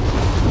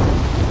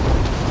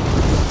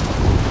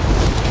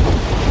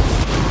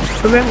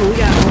 Remember, we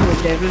got over,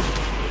 Devin.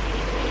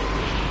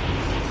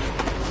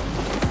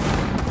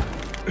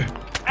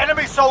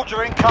 Enemy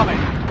soldier incoming.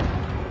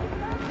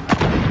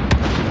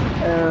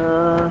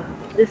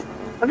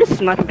 I'm just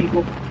sniping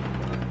people.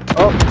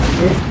 Oh,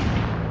 this.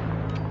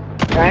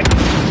 Right.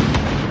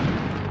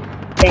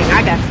 Dang,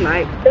 I got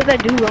sniped. There's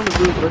that dude on the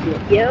roof with me.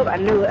 Yep, I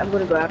knew it. I'm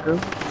gonna go after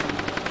him.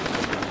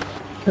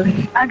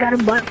 I got a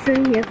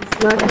Bunsen, he has a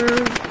sniper.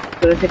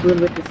 So it'll take a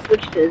little bit to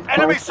switch to his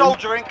Enemy Bunsen.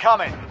 soldier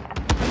incoming.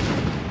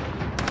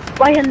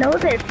 Why, hello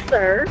there,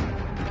 sir.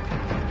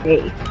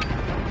 Hey.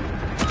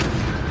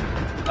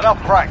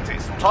 Enough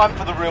practice. Time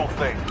for the real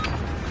thing.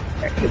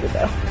 Alright, here we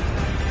go.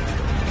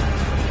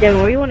 Devin,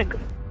 where you wanna go?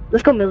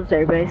 Let's go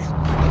military base.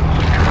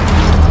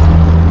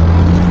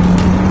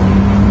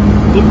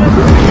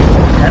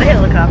 Got a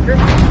helicopter.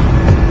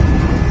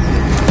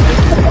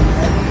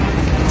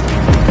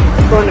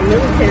 Going to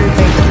military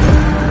base.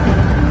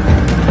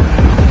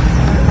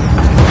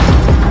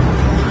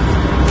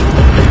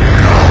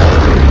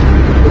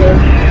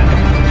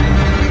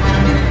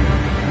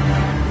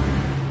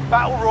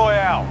 Battle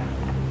Royale.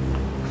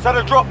 Set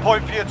a drop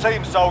point for your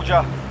team,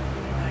 soldier.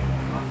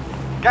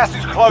 Gas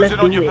is closing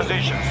Let's on do your it.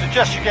 position.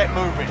 Suggest you get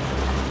moving.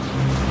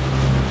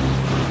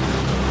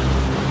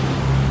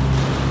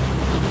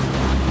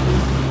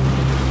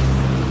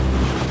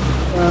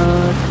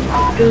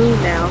 Do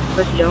now.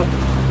 Let's jump.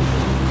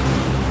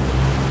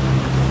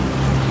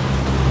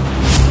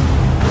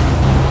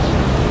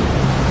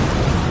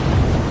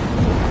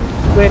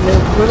 We're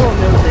going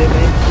military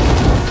base.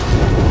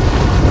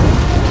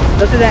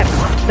 Go to that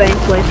same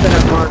place that I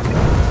marked.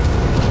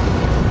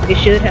 It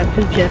should have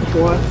 2 chests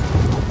for us.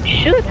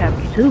 Should have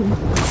 2.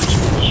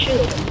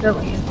 Should, I'm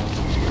telling you.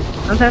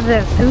 Sometimes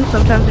it has 2,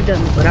 sometimes it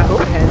doesn't, but I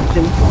hope it has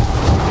 2.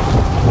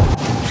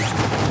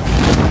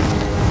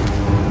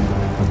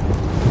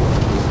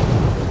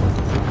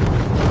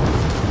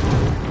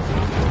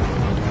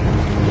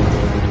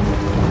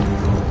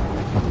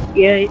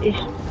 Yeah, it's...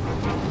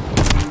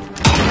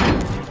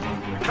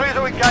 Clear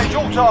to engage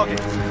all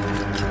targets.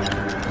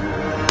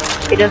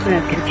 It doesn't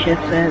have 2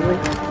 chests, sadly.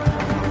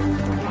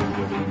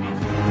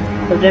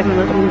 So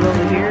definitely let's move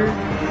over here.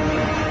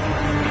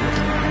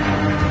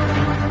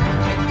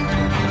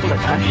 Oh my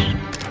gosh.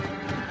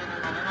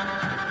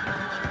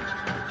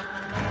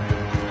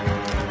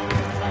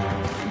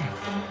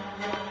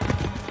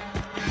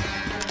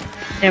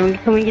 And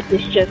can we get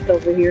this chest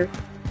over here?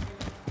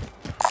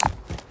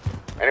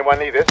 Anyone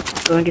need this?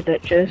 Go and get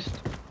that chest.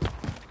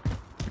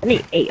 I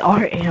need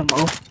AR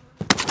ammo.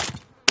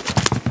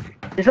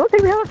 Did someone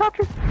take the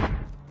helicopter?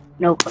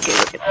 Nope. Okay,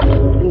 we're good.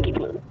 Let me keep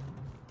moving.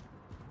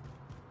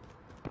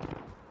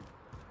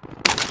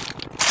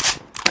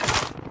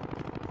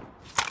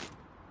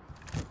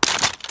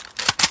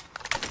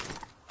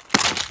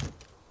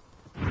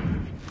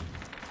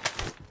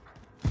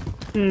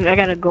 I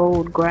got a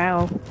gold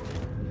growl.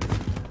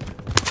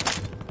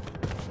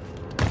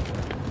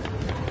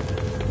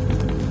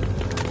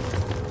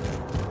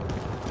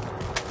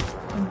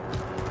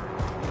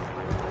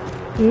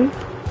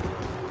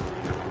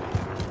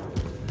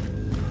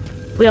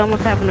 We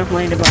almost have enough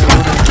land to buy one.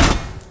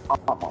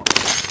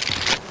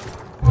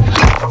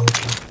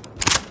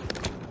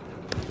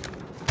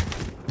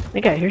 I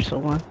think I hear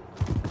someone.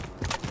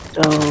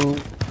 So,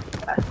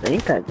 I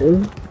think I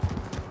do.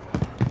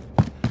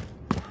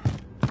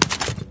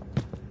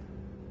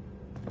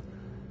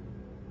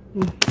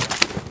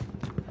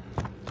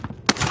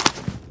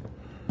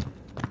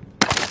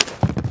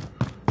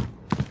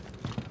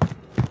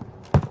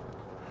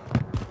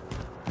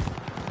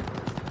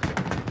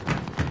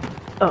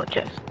 Oh,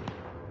 chest.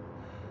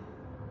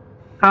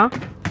 Huh?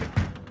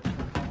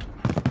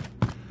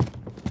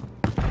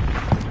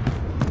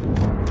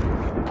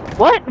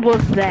 What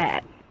was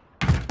that?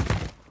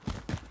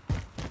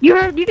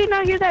 You did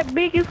not hear that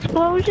big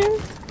explosion?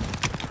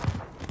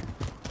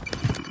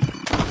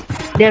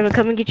 Devin,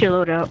 come and get your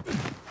loadout.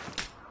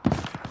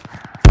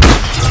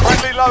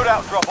 Friendly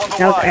loadout drop on the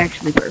That was way.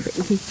 actually perfect.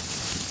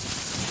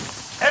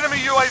 Enemy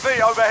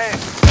UAV overhead.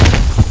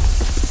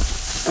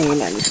 Oh,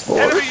 94.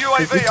 Enemy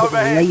UAV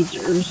overhead.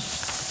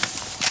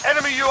 Lasers.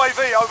 Enemy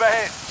UAV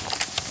overhead.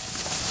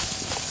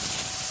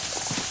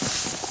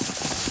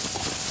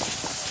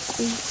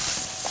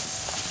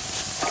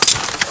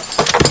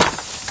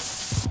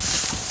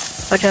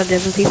 Watch out,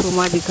 Devin. People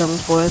might be coming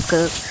for us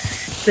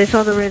because they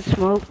saw the red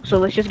smoke. So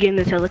let's just get in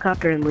this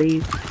helicopter and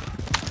leave.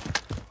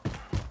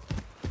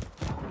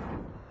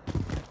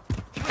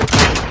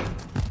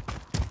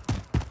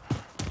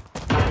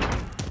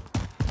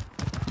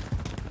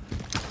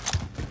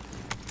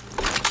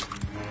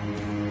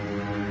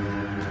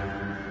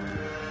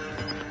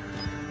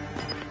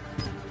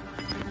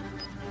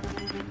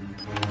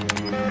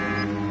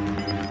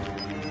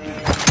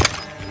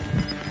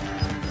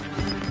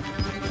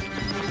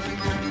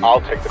 I'll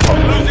take the call.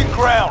 Losing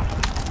ground.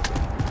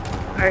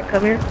 Alright,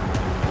 come here.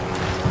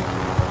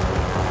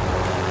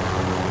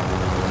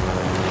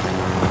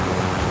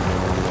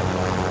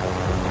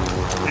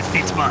 This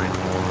seat's mine.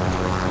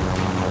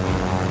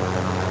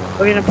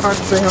 We're gonna park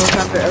the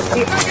helicopter up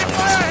here.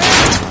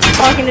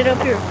 Parking it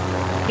up here.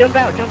 Jump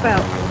out, jump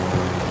out.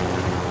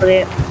 Oh,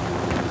 yeah.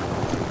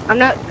 I'm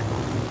not.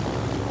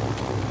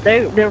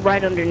 They're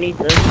right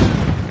underneath us.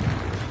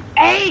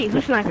 Hey,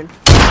 who's sniping?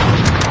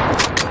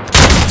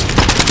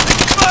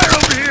 Fire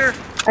over here!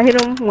 I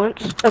hit him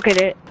once. Okay,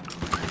 that.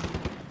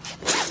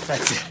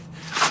 That's it.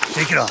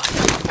 Take it off.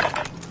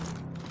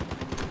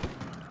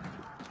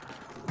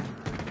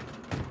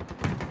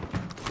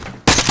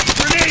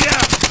 Grenade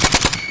out!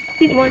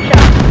 He's one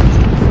shot.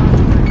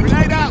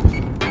 Grenade out!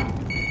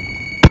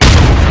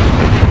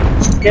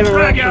 Never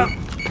Frag rushed out! him.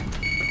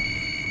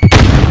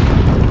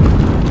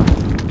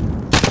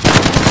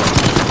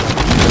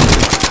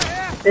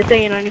 This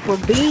ain't 94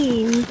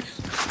 beams.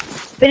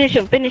 Finish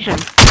him, finish him.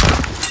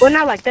 Well,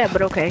 not like that,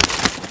 but okay.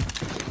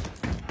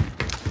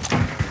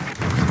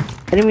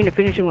 I didn't mean to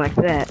finish him like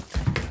that.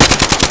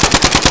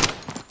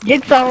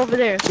 Jigsaw over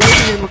there.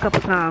 Lasered him a couple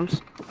times.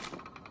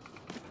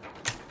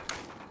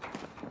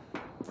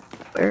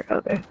 Where?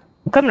 Okay.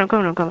 I'm coming, I'm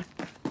coming, I'm coming.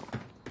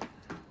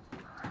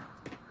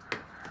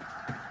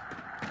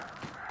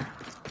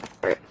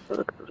 Alright,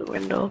 look through the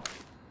window.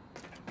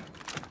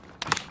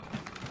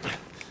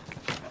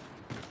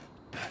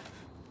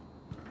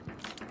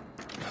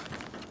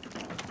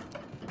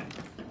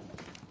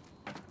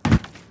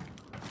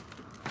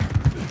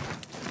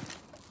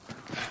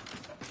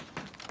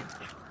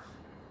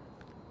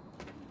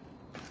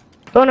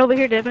 Going over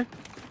here, Devin.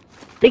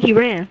 Think he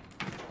ran.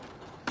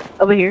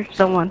 Over here,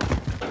 someone.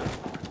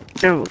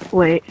 No,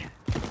 wait.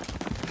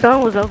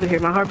 Someone was over here.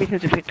 My heartbeat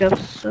sensor picked up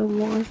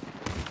someone.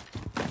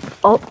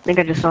 Oh, I think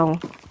I just saw him.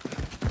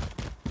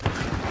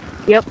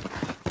 Yep.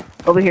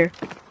 Over here.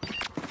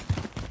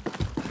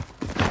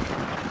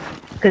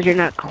 Because you're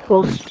not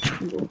close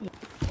to...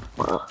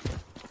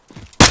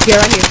 yeah,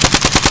 right here.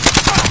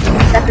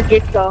 That's a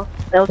jigsaw.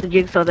 That was the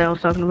jigsaw that I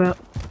was talking about.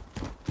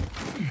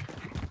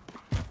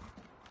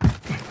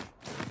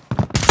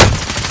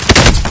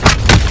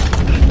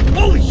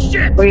 Holy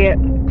shit! Where you at?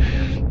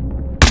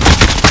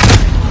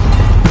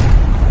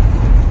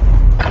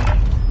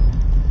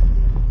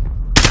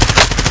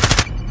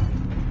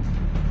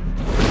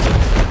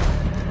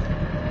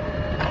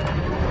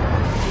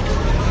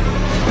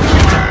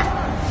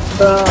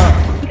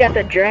 You got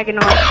the dragon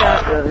off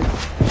shotgun.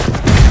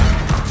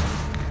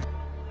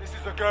 This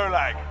is the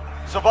Gulag.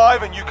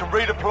 Survive and you can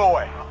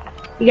redeploy.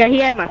 Yeah, he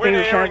had my Win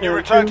favorite here and you shotgun.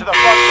 return to the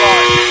front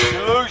line.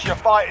 You lose, your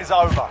fight is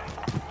over.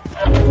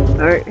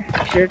 Alright,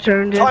 it's your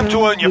turn, Time to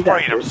Devin. earn your You got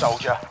freedom, this.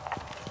 soldier.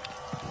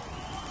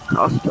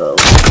 Also.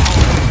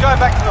 Going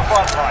back to the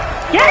front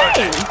line.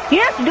 Dang!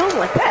 You have to do it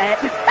like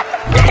that.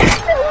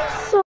 That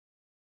was so...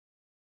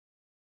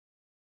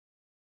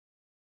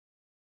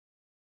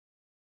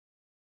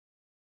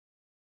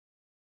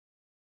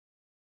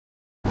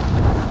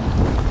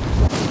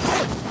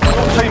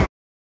 Team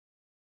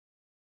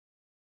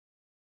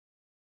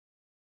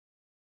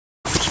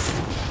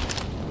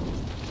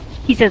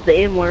He says the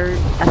N word,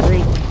 I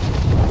think.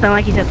 Sound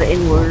like he said the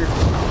N word.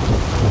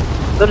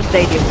 Go to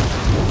stadium.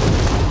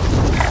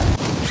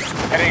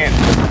 heading in.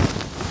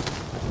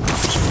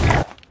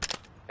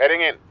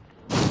 Heading in.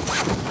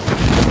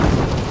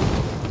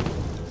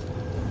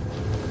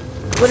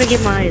 I'm gonna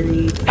get my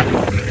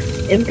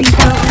MP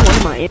something, one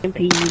of my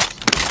MPs.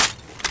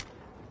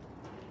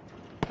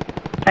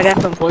 I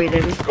got something for you,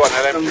 David. Go on,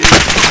 that empty.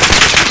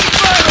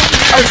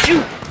 Oh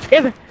shoot!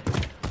 David!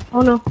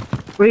 Oh no.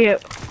 Where you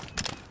at?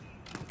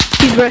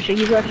 He's rushing,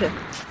 he's rushing.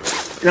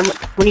 And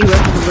when he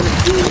rushes, I'm gonna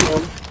beam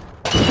him.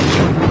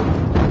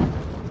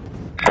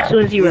 As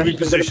soon as he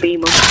rushes, I'm gonna beam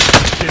him.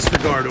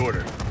 Disregard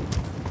order.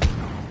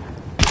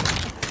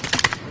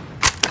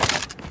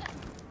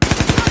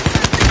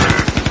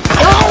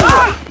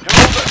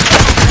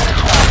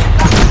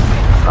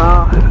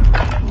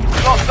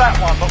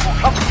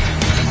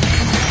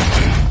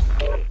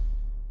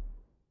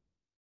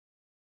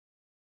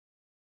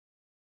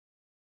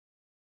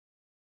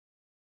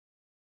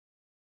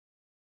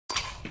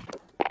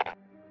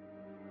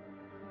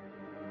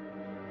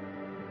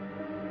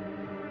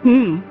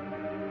 Hmm.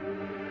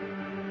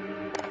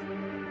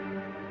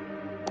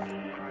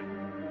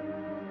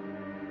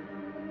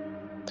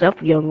 What's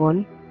up, young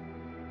one?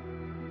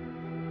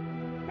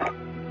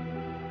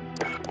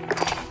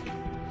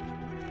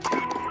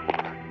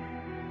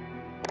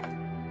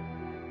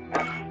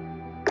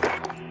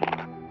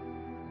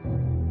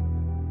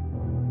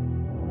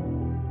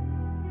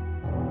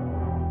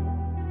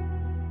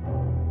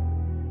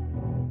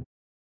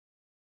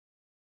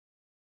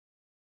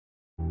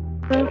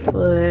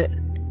 But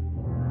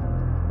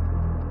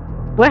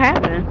what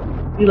happened?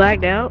 You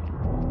lagged out?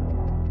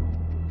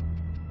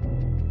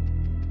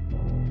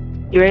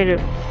 You ready to?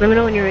 Let me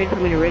know when you're ready for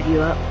me to rig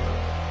you up.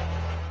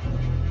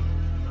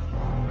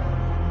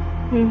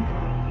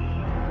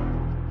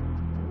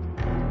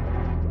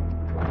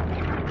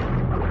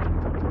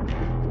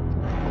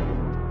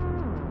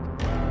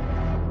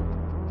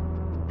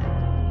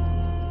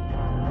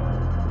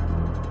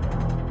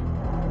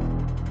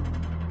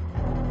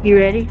 You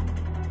ready?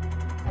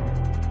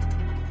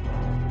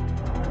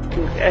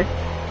 Okay.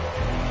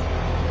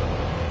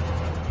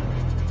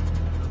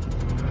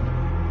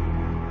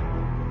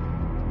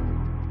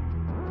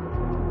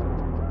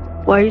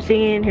 Why are you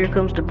singing Here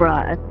Comes the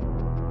Bride?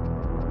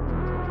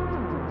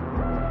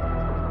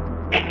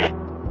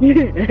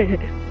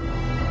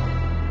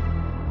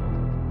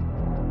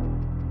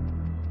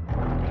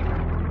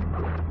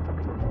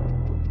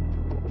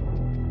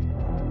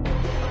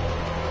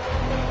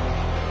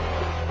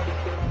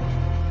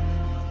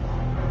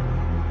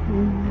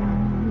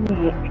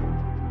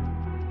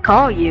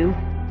 Call you.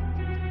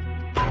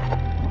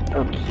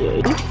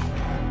 Okay.